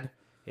 Sad.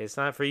 It's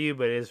not for you,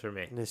 but it is for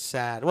me. It is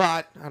sad.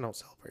 Well, I don't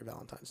celebrate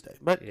Valentine's Day.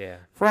 But yeah,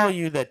 for all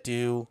you that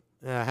do,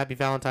 happy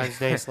Valentine's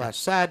Day /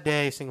 Sad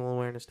Day, Single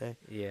Awareness Day.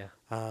 Yeah.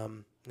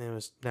 It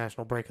was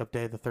National Breakup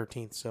Day, the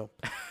 13th. So,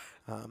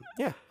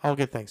 all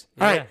good things.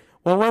 All right.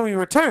 Well, when we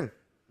return,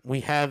 we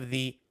have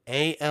the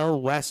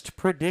AL West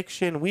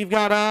prediction. We've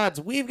got odds.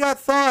 We've got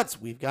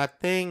thoughts. We've got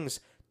things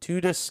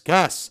to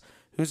discuss.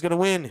 Who's going to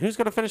win? Who's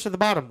going to finish at the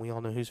bottom? We all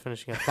know who's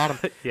finishing at the bottom.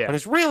 But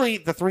it's really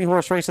the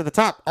 3-horse race at the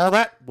top. All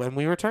that when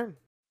we return.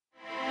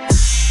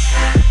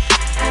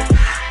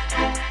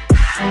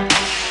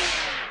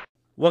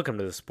 Welcome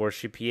to the Sports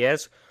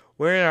GPS.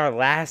 We're in our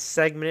last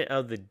segment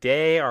of the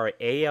day, our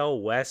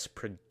AL West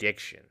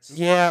predictions.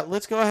 Yeah,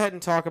 let's go ahead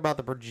and talk about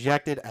the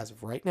projected, as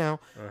of right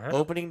now,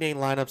 opening day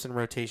lineups and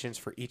rotations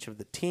for each of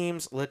the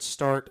teams. Let's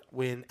start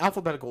in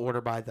alphabetical order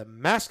by the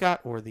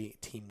mascot or the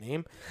team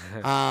name.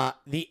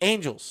 The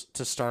Angels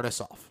to start us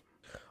off.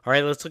 All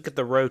right, let's look at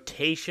the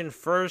rotation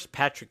first.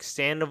 Patrick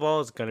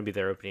Sandoval is going to be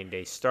their opening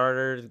day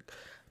starter.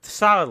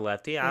 Solid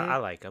lefty. I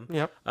like him.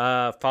 Yep.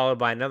 Followed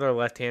by another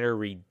left-hander,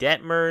 Reed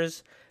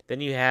Detmers. Then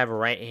you have a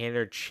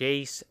right-hander,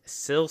 Chase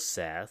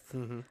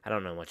Silseth. I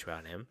don't know much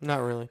about him.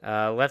 Not really.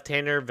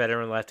 Left-hander,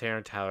 veteran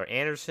left-hander, Tyler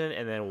Anderson.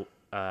 And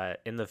then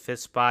in the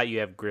fifth spot, you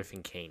have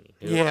Griffin Caney,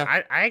 who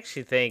I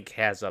actually think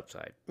has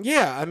upside.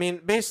 Yeah,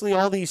 basically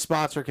all these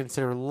spots are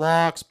considered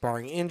locks,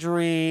 barring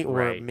injury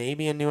or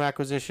maybe a new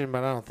acquisition,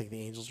 but I don't think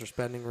the Angels are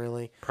spending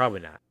really.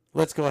 Probably not.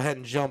 Let's go ahead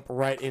and jump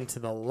right into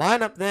the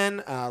lineup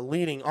then.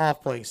 Leading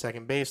off, playing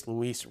second base,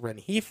 Luis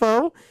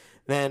Rengifo.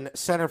 Then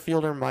center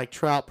fielder Mike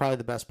Trout, probably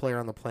the best player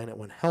on the planet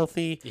when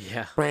healthy.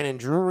 Yeah. Brandon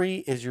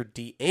Drury is your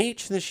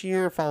DH this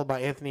year, followed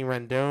by Anthony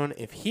Rendon.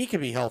 If he could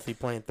be healthy,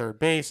 playing third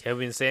base. He'll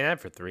been saying that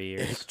for 3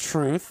 years.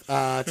 Truth.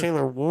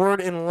 Taylor Ward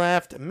in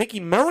left. Mickey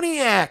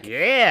Moniak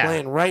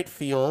playing right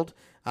field.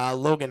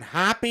 Logan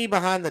Hoppe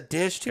behind the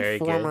dish. Two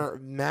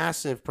former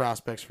massive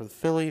prospects for the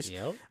Phillies.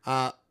 Yep.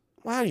 How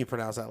do you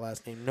pronounce that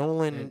last name?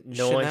 Nolan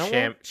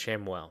Shamwell.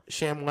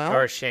 Shamwell?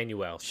 Or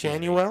Shanuel.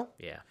 Shanuel?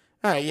 Yeah.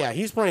 All right, yeah,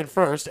 he's playing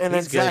first. And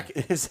then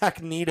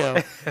Zach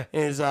Nito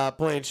is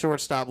playing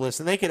shortstop list.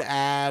 And they could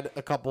add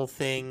a couple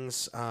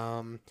things.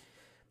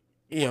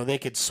 They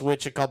could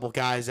switch a couple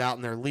guys out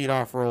in their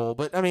leadoff role.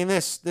 But,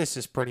 this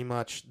is pretty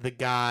much the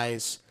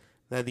guys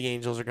that the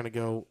Angels are going to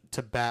go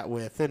to bat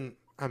with. And,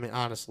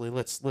 honestly,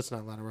 let's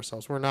not lie to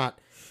ourselves. We're not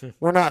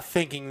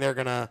thinking they're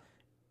going to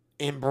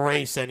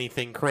embrace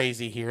anything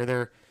crazy here.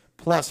 They're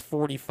plus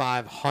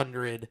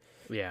 4,500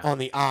 on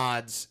the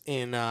odds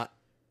in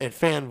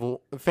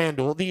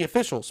FanDuel, the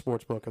official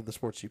sports book of the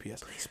Sports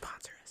GPS. Please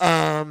sponsor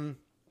us.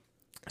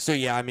 So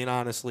yeah,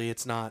 honestly,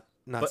 it's not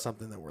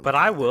something that we're. But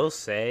I will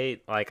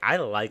say, I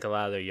like a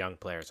lot of their young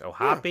players.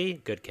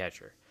 Hoppe, good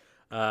catcher.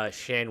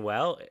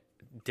 Shanwell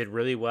did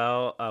really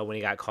well when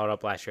he got called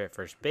up last year at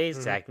first base.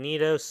 Zach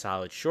Nito,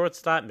 solid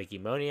shortstop. Mickey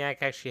Moniak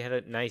actually had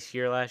a nice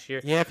year last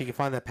year. Yeah, if you can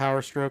find that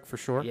power stroke for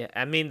sure. Yeah,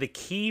 the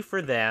key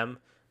for them,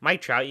 Mike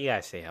Trout, you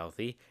gotta stay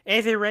healthy.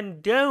 Anthony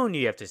Rendon,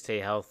 you have to stay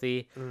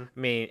healthy.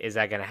 Is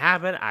that gonna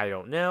happen? I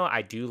don't know.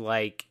 I do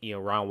like,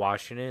 Ron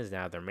Washington is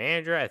now their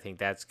manager. I think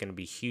that's gonna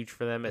be huge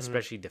for them,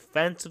 especially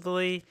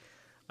defensively.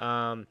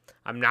 I'm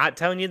not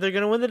telling you they're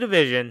gonna win the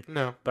division.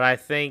 No, but I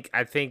think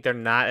they're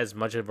not as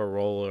much of a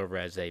rollover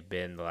as they've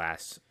been the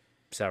last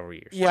several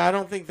years. Yeah, I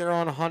don't think they're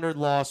on 100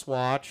 loss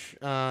watch.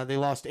 They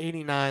lost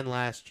 89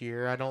 last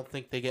year. I don't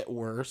think they get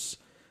worse.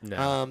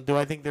 No. Do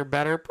I think they're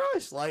better? Probably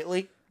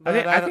slightly.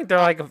 I think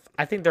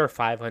they're a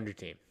 500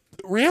 team.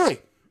 Really?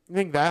 You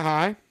think that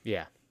high?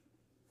 Yeah,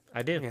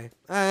 I do. Okay.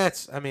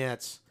 That's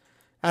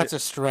That's a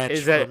stretch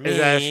for me. Is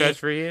that a stretch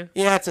for you?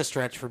 Yeah, it's a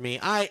stretch for me.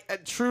 I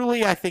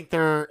think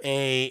they're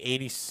a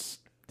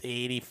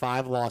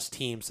 85 loss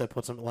team, so that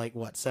puts them at like,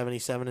 what,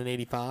 77 and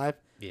 85?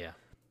 Yeah.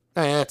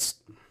 I mean,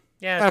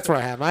 that's where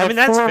I have them. I mean,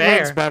 that's 4 fair.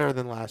 wins better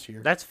than last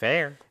year. That's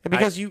fair. And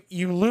because you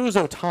lose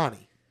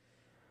Ohtani.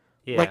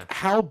 Yeah. Like,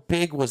 how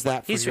big was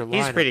that for your lineup?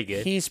 He's pretty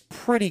good. He's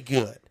pretty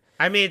good.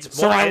 I mean, it's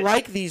so more, I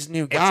like these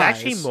new guys. It's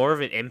actually more of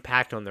an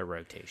impact on their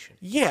rotation.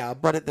 Yeah,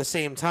 but at the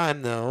same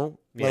time, though,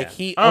 like,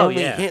 he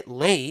only hit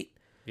late.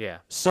 Yeah.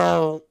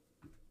 So,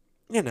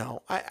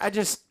 I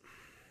just,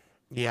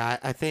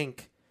 I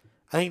think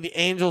the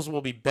Angels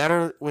will be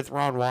better with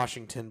Ron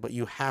Washington, but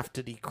you have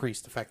to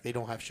decrease the fact they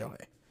don't have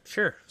Shohei.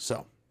 Sure.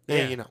 So,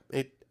 Yeah.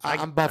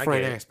 I'm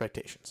buffering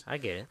expectations. I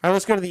get it. All right,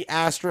 let's go to the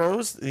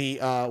Astros, the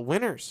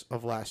winners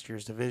of last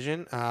year's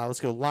division. Let's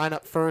go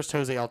lineup first.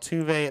 Jose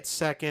Altuve at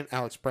second.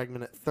 Alex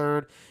Bregman at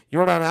third.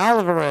 Yordan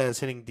Alvarez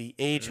hitting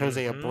DH.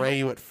 Jose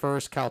Abreu at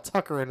first. Kyle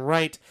Tucker in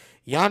right.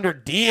 Yonder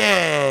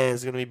Diaz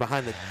is going to be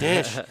behind the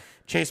dish.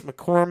 Chase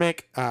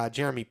McCormick,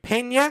 Jeremy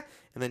Pena,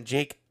 and then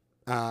Jake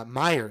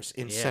Myers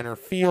in center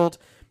field.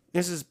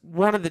 This is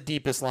one of the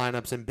deepest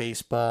lineups in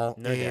baseball,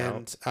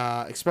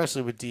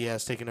 especially with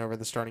Diaz taking over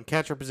the starting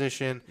catcher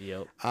position.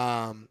 Yep.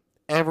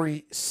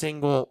 Every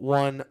single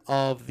one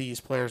of these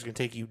players can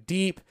take you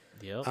deep.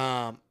 Yep.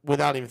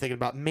 Without even thinking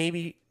about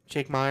maybe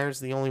Jake Myers,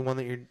 the only one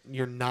that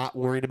you're not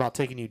worried about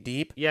taking you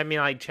deep. Yeah, I mean,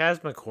 like Chas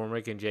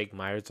McCormick and Jake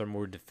Myers are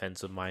more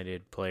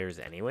defensive-minded players,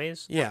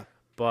 anyways. Yeah.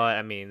 But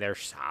I mean, they're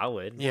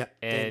solid. Yeah.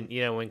 And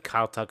when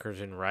Kyle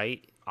Tucker's in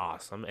right,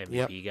 awesome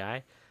MVP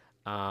guy.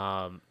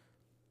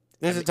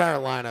 This entire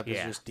lineup is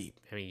just deep.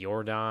 I mean,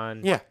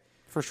 Yordan. Yeah,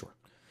 for sure.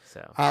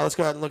 So let's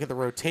go ahead and look at the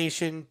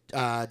rotation.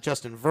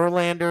 Justin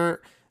Verlander,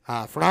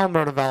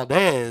 Fernando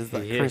Valdez,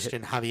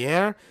 Christian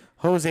Javier,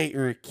 Jose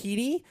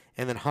Urquidy,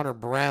 and then Hunter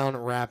Brown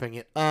wrapping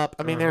it up.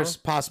 I mean, there's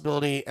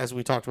possibility, as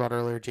we talked about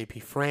earlier,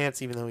 JP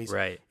France, even though he's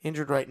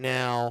injured right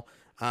now.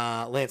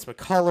 Lance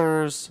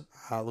McCullers,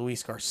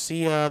 Luis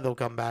Garcia, they'll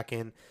come back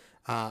in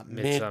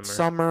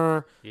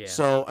mid-summer. Yeah.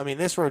 So, I mean,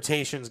 this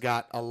rotation's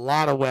got a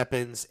lot of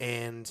weapons,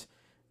 and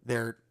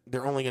they're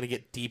only going to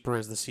get deeper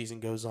as the season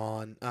goes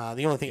on.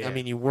 The only thing, I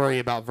mean, you worry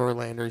about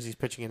Verlander is he's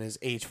pitching in his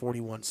age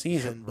 41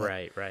 season.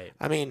 But, right.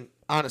 I mean,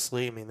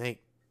 honestly,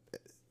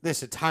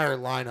 this entire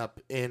lineup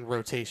in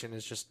rotation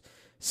is just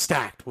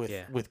stacked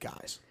with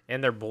guys.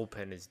 And their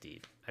bullpen is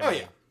deep.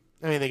 I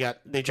mean, they just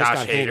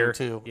Josh got Hader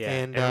too. Yeah.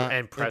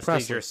 And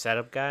Presley's your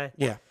setup guy.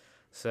 Yeah.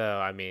 So,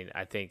 I mean,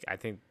 I think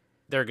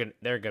they're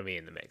gonna be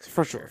in the mix.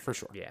 For sure.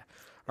 Yeah.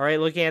 All right,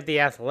 looking at the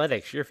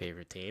Athletics, your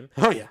favorite team.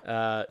 Oh,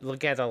 yeah.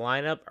 Looking at the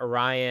lineup,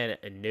 Ryan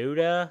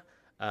Noda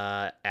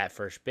at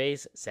first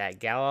base, Zach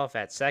Galloff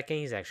at second.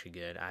 He's actually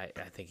good. I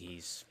think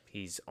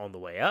he's on the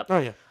way up. Oh,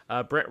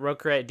 yeah. Brent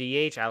Rooker at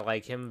DH. I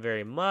like him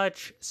very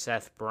much.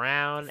 Seth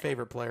Brown.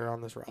 Favorite player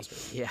on this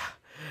roster. Yeah.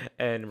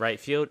 And right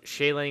field,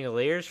 Shea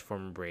Langoliers,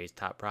 former Braves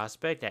top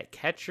prospect. At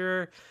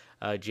catcher,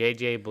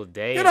 JJ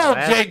Bleday. Good old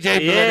JJ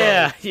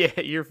Bleday. Yeah,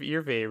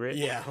 your favorite.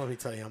 Yeah, let me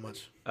tell you how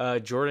much.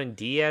 Jordan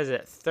Diaz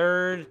at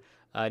third,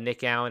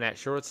 Nick Allen at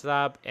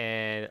shortstop,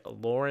 and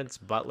Lawrence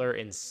Butler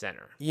in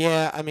center.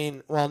 Yeah, I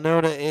mean, while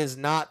Noda is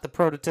not the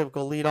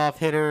prototypical leadoff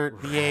hitter,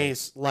 the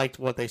A's liked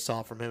what they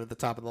saw from him at the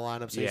top of the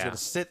lineup, so he's going to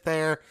sit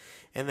there.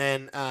 And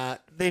then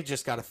they've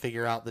just got to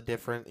figure out the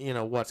different,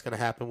 what's going to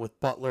happen with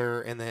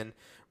Butler, and then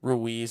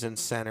Ruiz in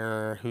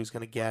center. Who's going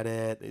to get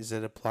it? Is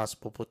it a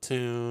possible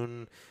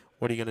platoon?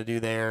 What are you going to do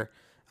there?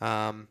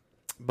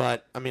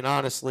 But, I mean,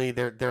 honestly,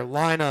 their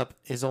lineup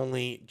is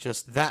only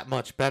just that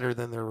much better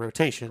than their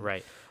rotation.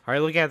 Right. All right,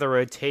 looking at the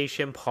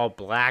rotation, Paul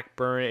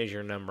Blackburn is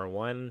your number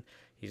one.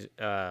 He's,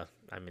 I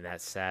mean,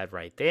 that's sad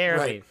right there.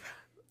 Right. I mean,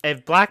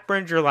 if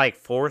Blackburn's your,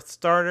 fourth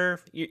starter,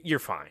 you're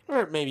fine.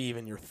 Or maybe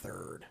even your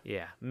third.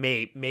 Yeah,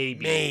 maybe.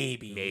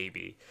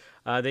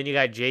 Then you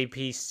got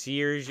J.P.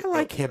 Sears. I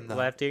like him, though.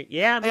 Left ear.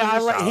 Yeah, I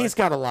mean, he's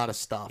got a lot of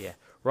stuff. Yeah.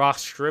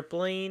 Ross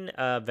Stripling,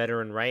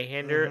 veteran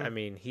right-hander. I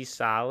mean, he's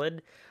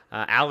solid.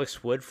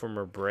 Alex Wood,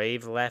 former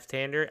Brave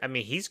left-hander. I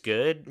mean, he's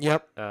good.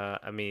 Yep.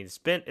 I mean,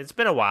 it's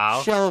been a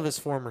while. Shell of his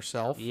former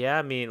self. Yeah,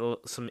 I mean,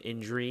 some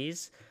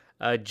injuries.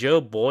 Joe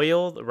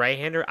Boyle, the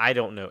right-hander. I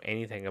don't know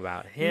anything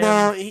about him.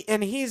 No,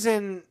 and he's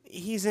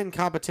in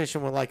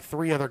competition with like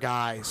 3 other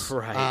guys.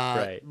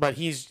 Right. But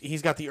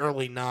he's got the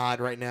early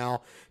nod right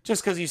now,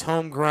 just because he's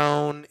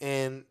homegrown,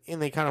 and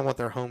they kind of want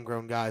their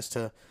homegrown guys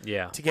to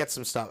get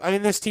some stuff. I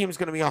mean, this team's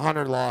going to be a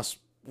 100-loss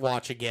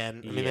watch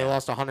again. I mean, they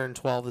lost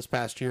 112 this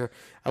past year.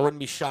 I wouldn't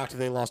be shocked if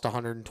they lost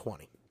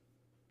 120.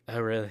 Oh,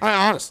 really?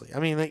 Honestly, I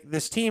mean,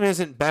 this team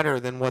isn't better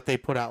than what they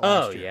put out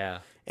last year. Oh, yeah.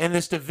 And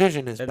this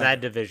division is better. That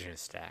division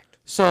is stacked.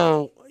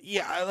 So,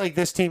 yeah,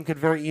 this team could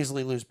very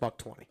easily lose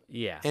 $120.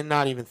 Yeah. And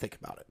not even think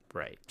about it.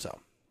 Right. So,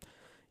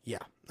 yeah.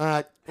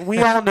 We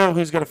all know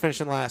who's going to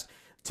finish in last.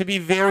 To be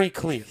very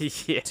clear.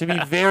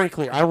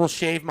 I will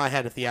shave my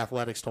head if the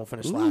Athletics don't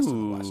finish last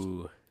in the West.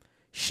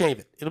 Shave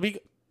it. It'll be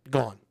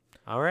gone.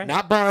 All right.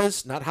 Not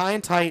buzz, not high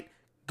and tight,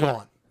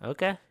 gone.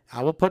 Okay.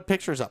 I will put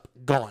pictures up.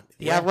 Gone.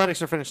 The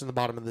Athletics are finishing the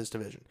bottom of this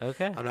division.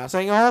 Okay. I'm not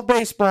saying all of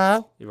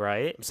baseball.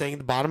 Right. I'm saying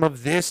the bottom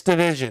of this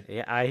division.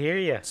 Yeah, I hear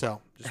you.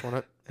 So just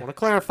want to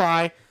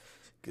clarify.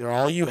 There are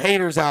all you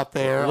haters out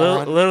there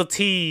Little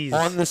tease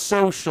on the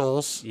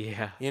socials.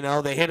 Yeah.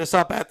 They hit us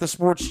up at the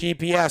Sports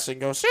GPS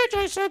and go,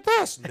 CJ said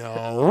this.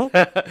 No,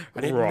 I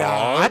did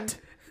not.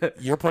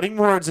 You're putting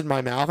words in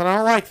my mouth, and I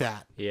don't like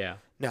that. Yeah.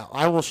 No,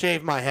 I will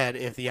shave my head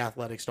if the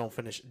Athletics don't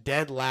finish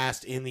dead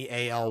last in the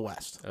AL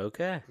West.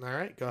 Okay. All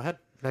right, go ahead.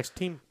 Next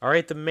team. All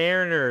right, the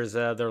Mariners,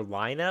 their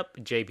lineup,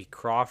 J.P.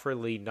 Crawford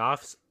leading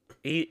off.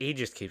 He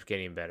just keeps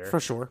getting better. For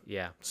sure.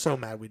 Yeah. So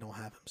mad we don't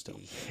have him still.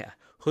 Yeah.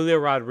 Julio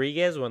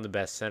Rodriguez, one of the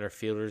best center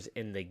fielders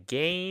in the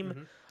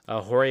game.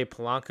 Jorge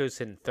Polanco's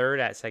hitting third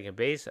at second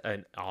base,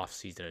 an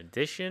off-season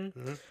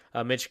addition.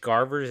 Mitch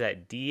Garver's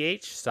at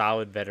DH,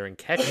 solid veteran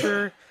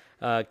catcher.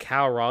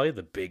 Cal Raleigh,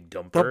 the big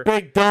dumper. The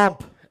big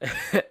dump.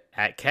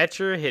 At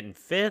catcher, hitting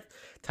fifth.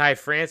 Ty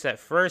France at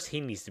first. He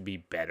needs to be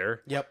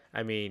better. Yep.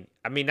 I mean,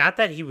 not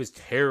that he was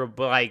terrible,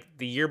 but like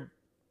the year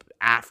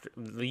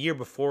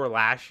before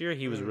last year,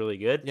 he was really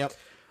good. Yep.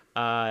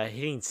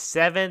 Hitting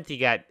seventh, you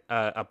got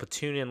a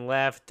platoon in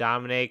left,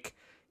 Dominic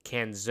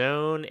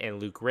Canzone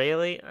and Luke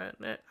Raley.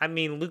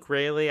 Luke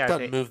Raley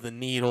Doesn't move the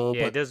needle.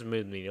 Yeah, it doesn't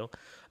move the needle.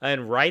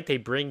 And right, they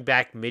bring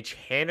back Mitch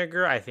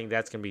Haniger. I think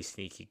that's going to be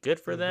sneaky good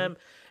for them.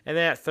 And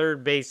then at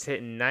third base,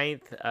 hitting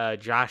ninth,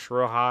 Josh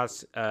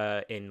Rojas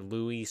and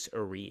Luis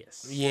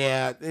Arias.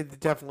 Yeah,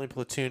 definitely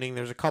platooning.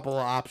 There's a couple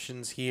of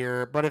options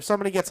here. But if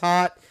somebody gets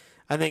hot,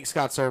 I think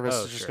Scott Service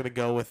is just going to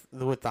go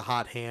with the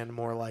hot hand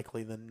more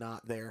likely than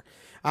not there.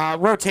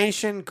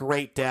 Rotation,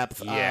 great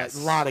depth.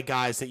 Yes. A lot of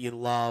guys that you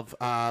love.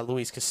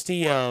 Luis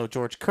Castillo,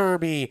 George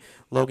Kirby,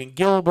 Logan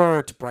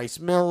Gilbert, Bryce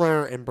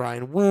Miller, and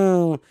Brian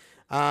Wu.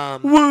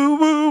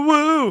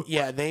 Woo!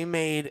 Yeah, they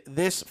made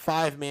this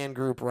 5-man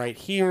group right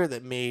here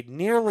that made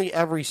nearly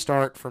every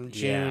start from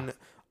June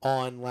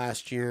on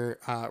last year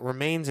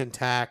remains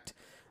intact.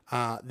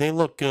 They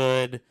look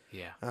good.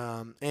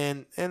 Yeah.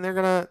 And they're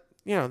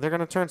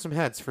gonna turn some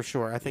heads for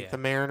sure. I think the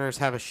Mariners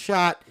have a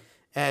shot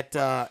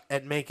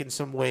at making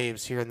some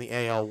waves here in the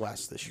AL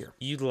West this year.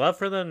 You'd love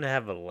for them to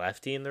have a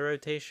lefty in the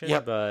rotation,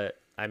 but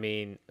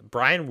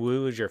Brian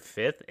Wu is your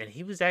fifth, and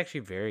he was actually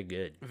very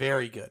good.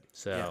 Very good.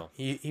 So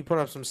he put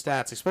up some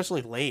stats,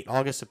 especially late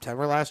August,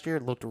 September last year.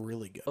 It looked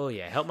really good. Oh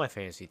yeah, help my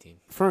fantasy team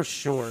for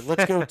sure.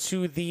 Let's go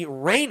to the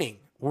reigning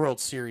World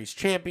Series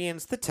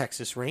champions, the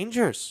Texas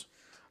Rangers.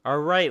 All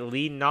right,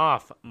 leading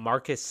off,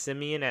 Marcus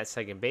Semien at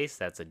second base.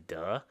 That's a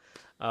duh.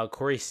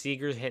 Corey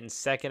Seager's hitting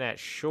second at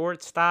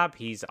shortstop.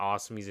 He's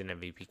awesome. He's an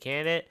MVP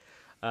candidate.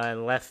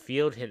 In left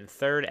field, hitting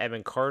third,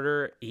 Evan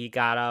Carter. He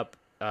got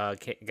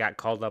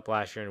called up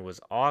last year and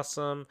was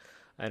awesome.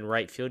 In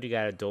right field, you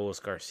got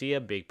Adolis Garcia,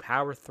 big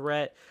power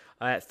threat.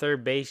 At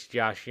third base,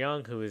 Josh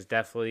Young, who is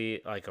definitely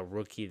like a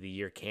Rookie of the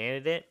Year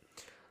candidate.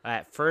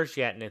 At first,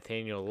 you got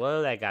Nathaniel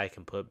Lowe. That guy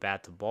can put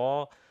bat to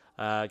ball.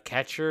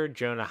 Catcher,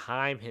 Jonah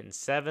Heim hitting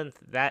seventh.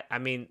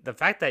 The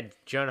fact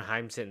that Jonah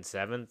Heim's hitting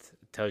seventh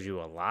tells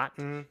you a lot.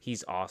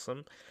 He's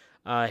awesome.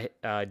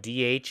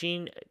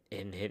 DHing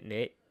and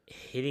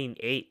hitting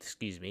eighth,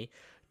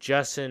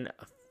 Justin,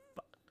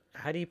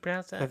 how do you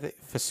pronounce that? I think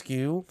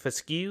Fescue.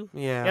 Fescue?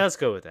 Yeah, let's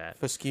go with that.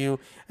 Fescue.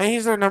 And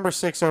he's their number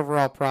 6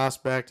 overall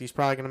prospect. He's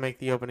probably going to make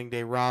the opening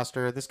day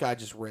roster. This guy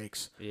just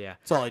rakes. Yeah.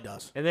 That's all he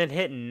does. And then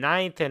hitting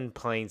ninth and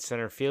playing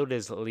center field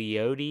is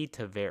Leody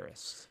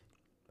Taveras.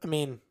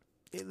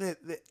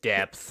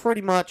 Depth.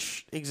 Pretty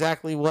much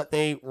exactly what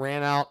they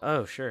ran out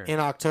in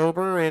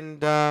October. And,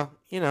 won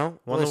the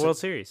World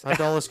Series.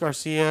 Adolis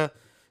Garcia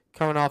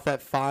coming off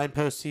that fine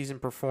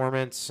postseason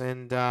performance.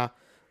 And,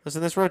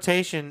 listen, this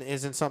rotation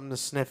isn't something to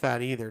sniff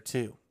at either,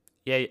 too.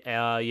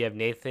 Yeah, you have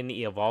Nathan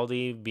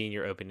Eovaldi being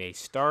your open day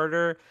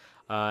starter.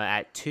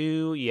 At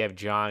 2, you have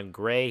John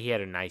Gray. He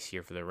had a nice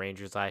year for the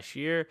Rangers last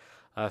year.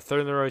 Third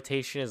in the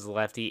rotation is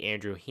lefty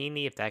Andrew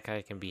Heaney. If that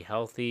guy can be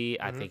healthy,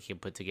 I think he can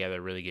put together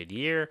a really good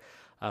year.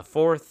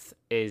 Fourth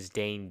is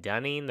Dane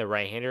Dunning, the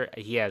right-hander.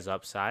 He has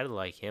upside. I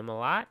like him a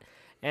lot.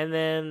 And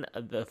then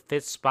the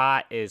fifth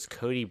spot is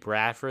Cody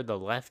Bradford, the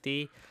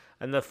lefty.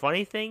 And the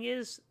funny thing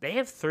is, they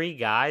have 3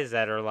 guys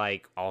that are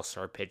like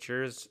all-star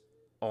pitchers,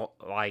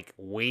 like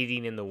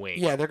waiting in the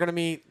wings. Yeah, they're gonna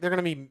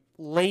be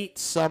late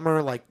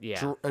summer, like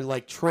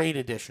trade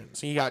additions.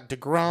 So you got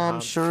DeGrom,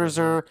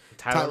 Scherzer,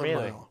 Tyler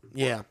Mahle.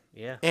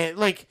 Yeah, and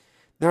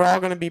they're all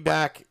gonna be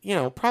back.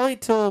 Probably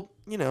till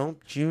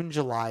June,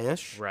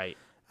 July-ish. Right.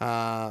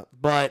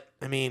 But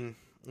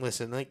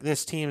listen,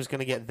 this team is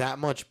gonna get that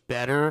much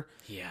better.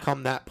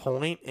 Come that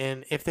point,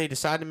 and if they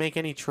decide to make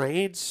any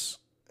trades,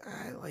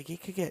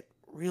 it could get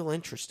real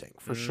interesting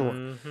for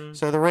sure.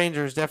 So the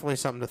Rangers definitely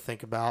something to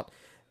think about.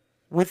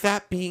 With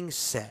that being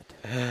said,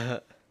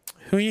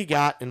 who you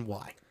got and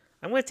why?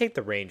 I'm going to take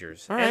the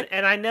Rangers. All right.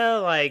 And I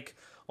know,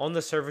 on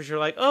the surface, you're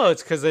like, oh,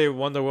 it's because they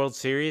won the World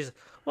Series.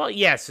 Well,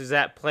 yes, does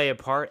that play a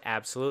part?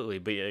 Absolutely.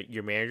 But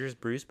your manager's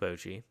Bruce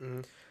Bochy.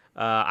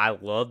 I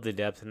love the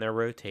depth in their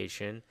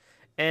rotation.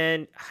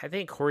 And I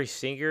think Corey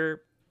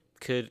Seager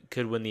could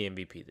win the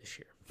MVP this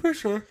year. For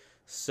sure.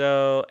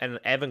 So, and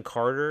Evan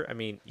Carter, I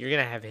mean, you're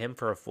going to have him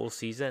for a full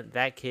season.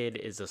 That kid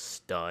is a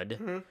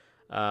stud.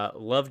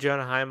 Love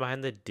Jonah Heim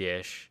behind the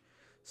dish.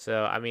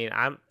 So, I mean,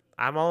 I'm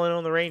all in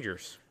on the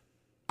Rangers.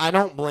 I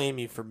don't blame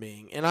you for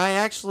being. And I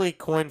actually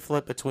coin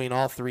flip between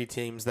all three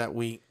teams that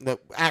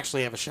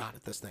actually have a shot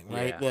at this thing,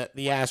 right? Yeah.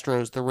 The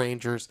Astros, the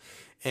Rangers,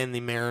 and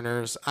the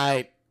Mariners.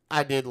 I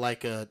did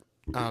like a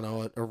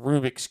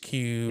Rubik's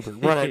Cube or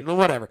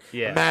whatever.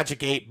 Yeah. A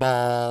Magic 8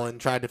 Ball and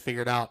tried to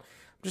figure it out.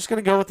 I'm just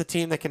going to go with the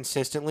team that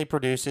consistently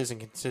produces and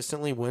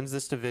consistently wins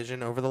this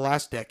division over the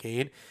last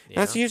decade. Yeah.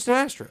 That's the Houston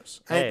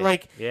Astros.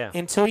 Hey,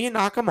 until you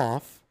knock them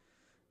off,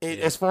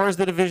 as far as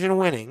the division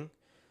winning,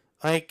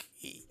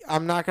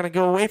 I'm not going to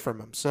go away from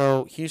them.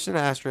 So Houston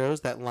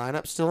Astros, that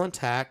lineup's still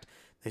intact.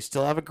 They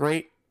still have a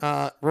great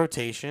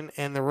rotation,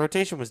 and the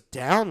rotation was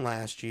down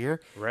last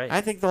year. Right. I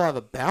think they'll have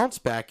a bounce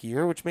back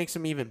year, which makes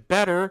them even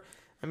better.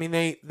 I mean,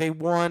 they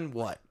won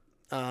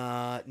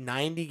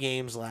 90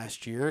 games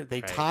last year.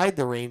 They tied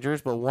the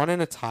Rangers, but won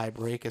in a tie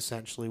break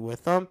essentially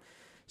with them.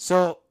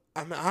 So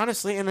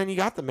honestly, and then you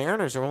got the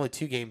Mariners are only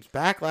 2 games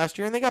back last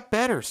year, and they got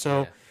better.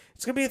 So. Yeah.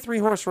 It's going to be a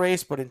 3-horse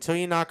race, but until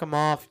you knock them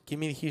off, give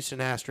me the Houston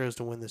Astros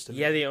to win this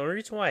division. Yeah, the only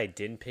reason why I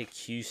didn't pick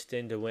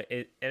Houston to win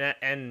it,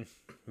 and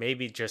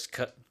maybe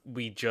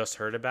we just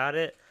heard about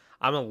it,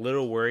 I'm a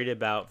little worried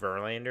about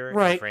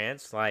Verlander in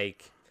France.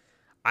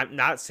 I'm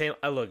not saying,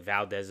 look,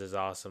 Valdez is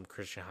awesome.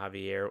 Christian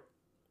Javier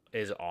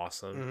is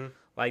awesome.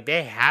 Mm-hmm.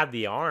 They have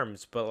the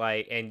arms, but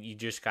and you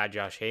just got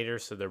Josh Hader,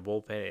 so their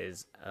bullpen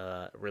is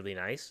really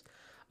nice.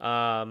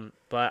 But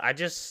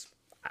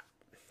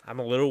I'm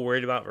a little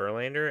worried about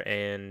Verlander,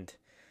 and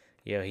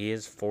he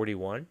is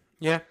 41.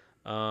 Yeah.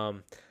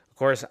 Of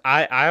course,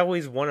 I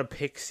always want to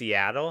pick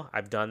Seattle.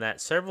 I've done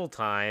that several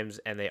times,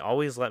 and they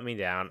always let me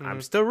down. Mm-hmm.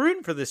 I'm still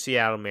rooting for the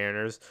Seattle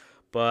Mariners,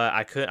 but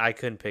I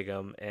couldn't pick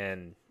them.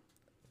 And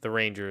the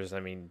Rangers,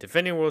 I mean,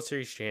 defending World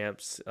Series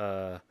champs.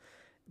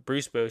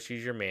 Bruce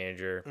Bochy's your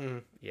manager. Mm-hmm.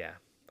 Yeah.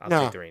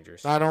 I'll take the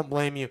Rangers. I don't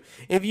blame you.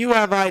 If you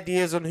have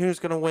ideas on who's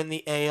going to win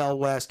the AL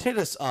West, hit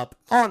us up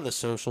on the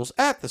socials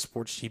at the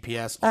Sports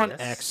GPS on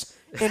X,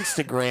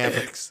 Instagram,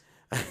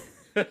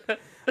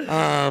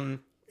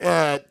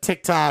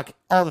 TikTok,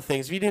 all the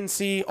things. If you didn't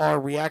see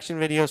our reaction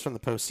videos from the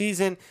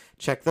postseason,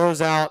 check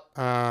those out.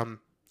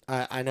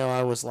 I know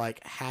I was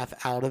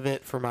half out of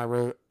it for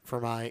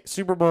my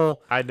Super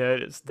Bowl. I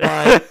noticed.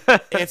 But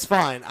it's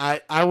fine.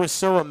 I was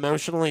so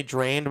emotionally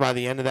drained by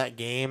the end of that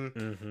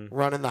game,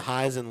 running the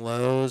highs and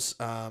lows.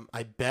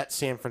 I bet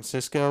San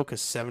Francisco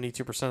because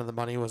 72% of the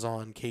money was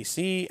on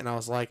KC, and I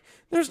was like,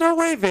 there's no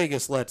way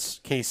Vegas lets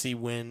KC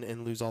win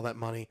and lose all that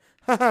money.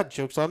 Haha,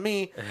 joke's on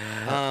me.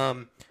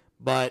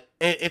 But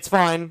it's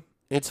fine.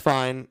 It's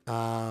fine.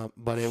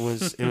 But it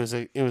was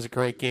a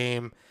great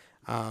game.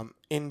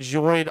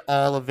 Enjoyed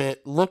all of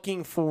it.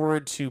 Looking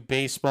forward to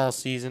baseball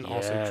season,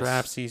 also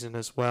draft season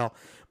as well.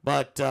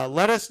 But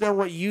let us know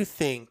what you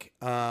think,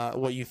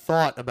 what you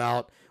thought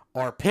about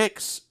our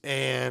picks,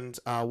 and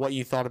what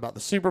you thought about the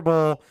Super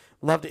Bowl.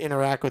 Love to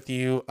interact with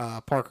you.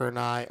 Parker and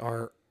I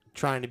are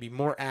trying to be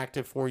more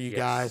active for you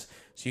guys,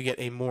 so you get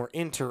a more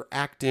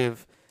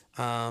interactive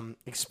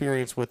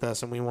experience with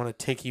us, and we want to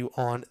take you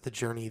on the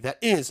journey that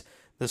is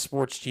the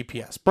Sports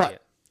GPS.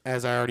 But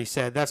as I already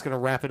said, that's going to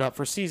wrap it up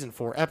for Season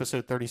 4,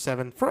 Episode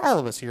 37, for all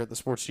of us here at the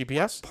Sports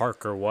GPS.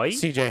 Parker White.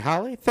 CJ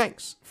Holly,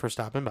 thanks for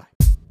stopping by.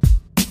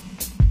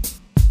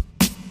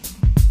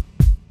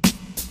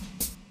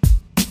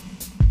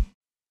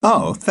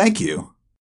 Oh, thank you.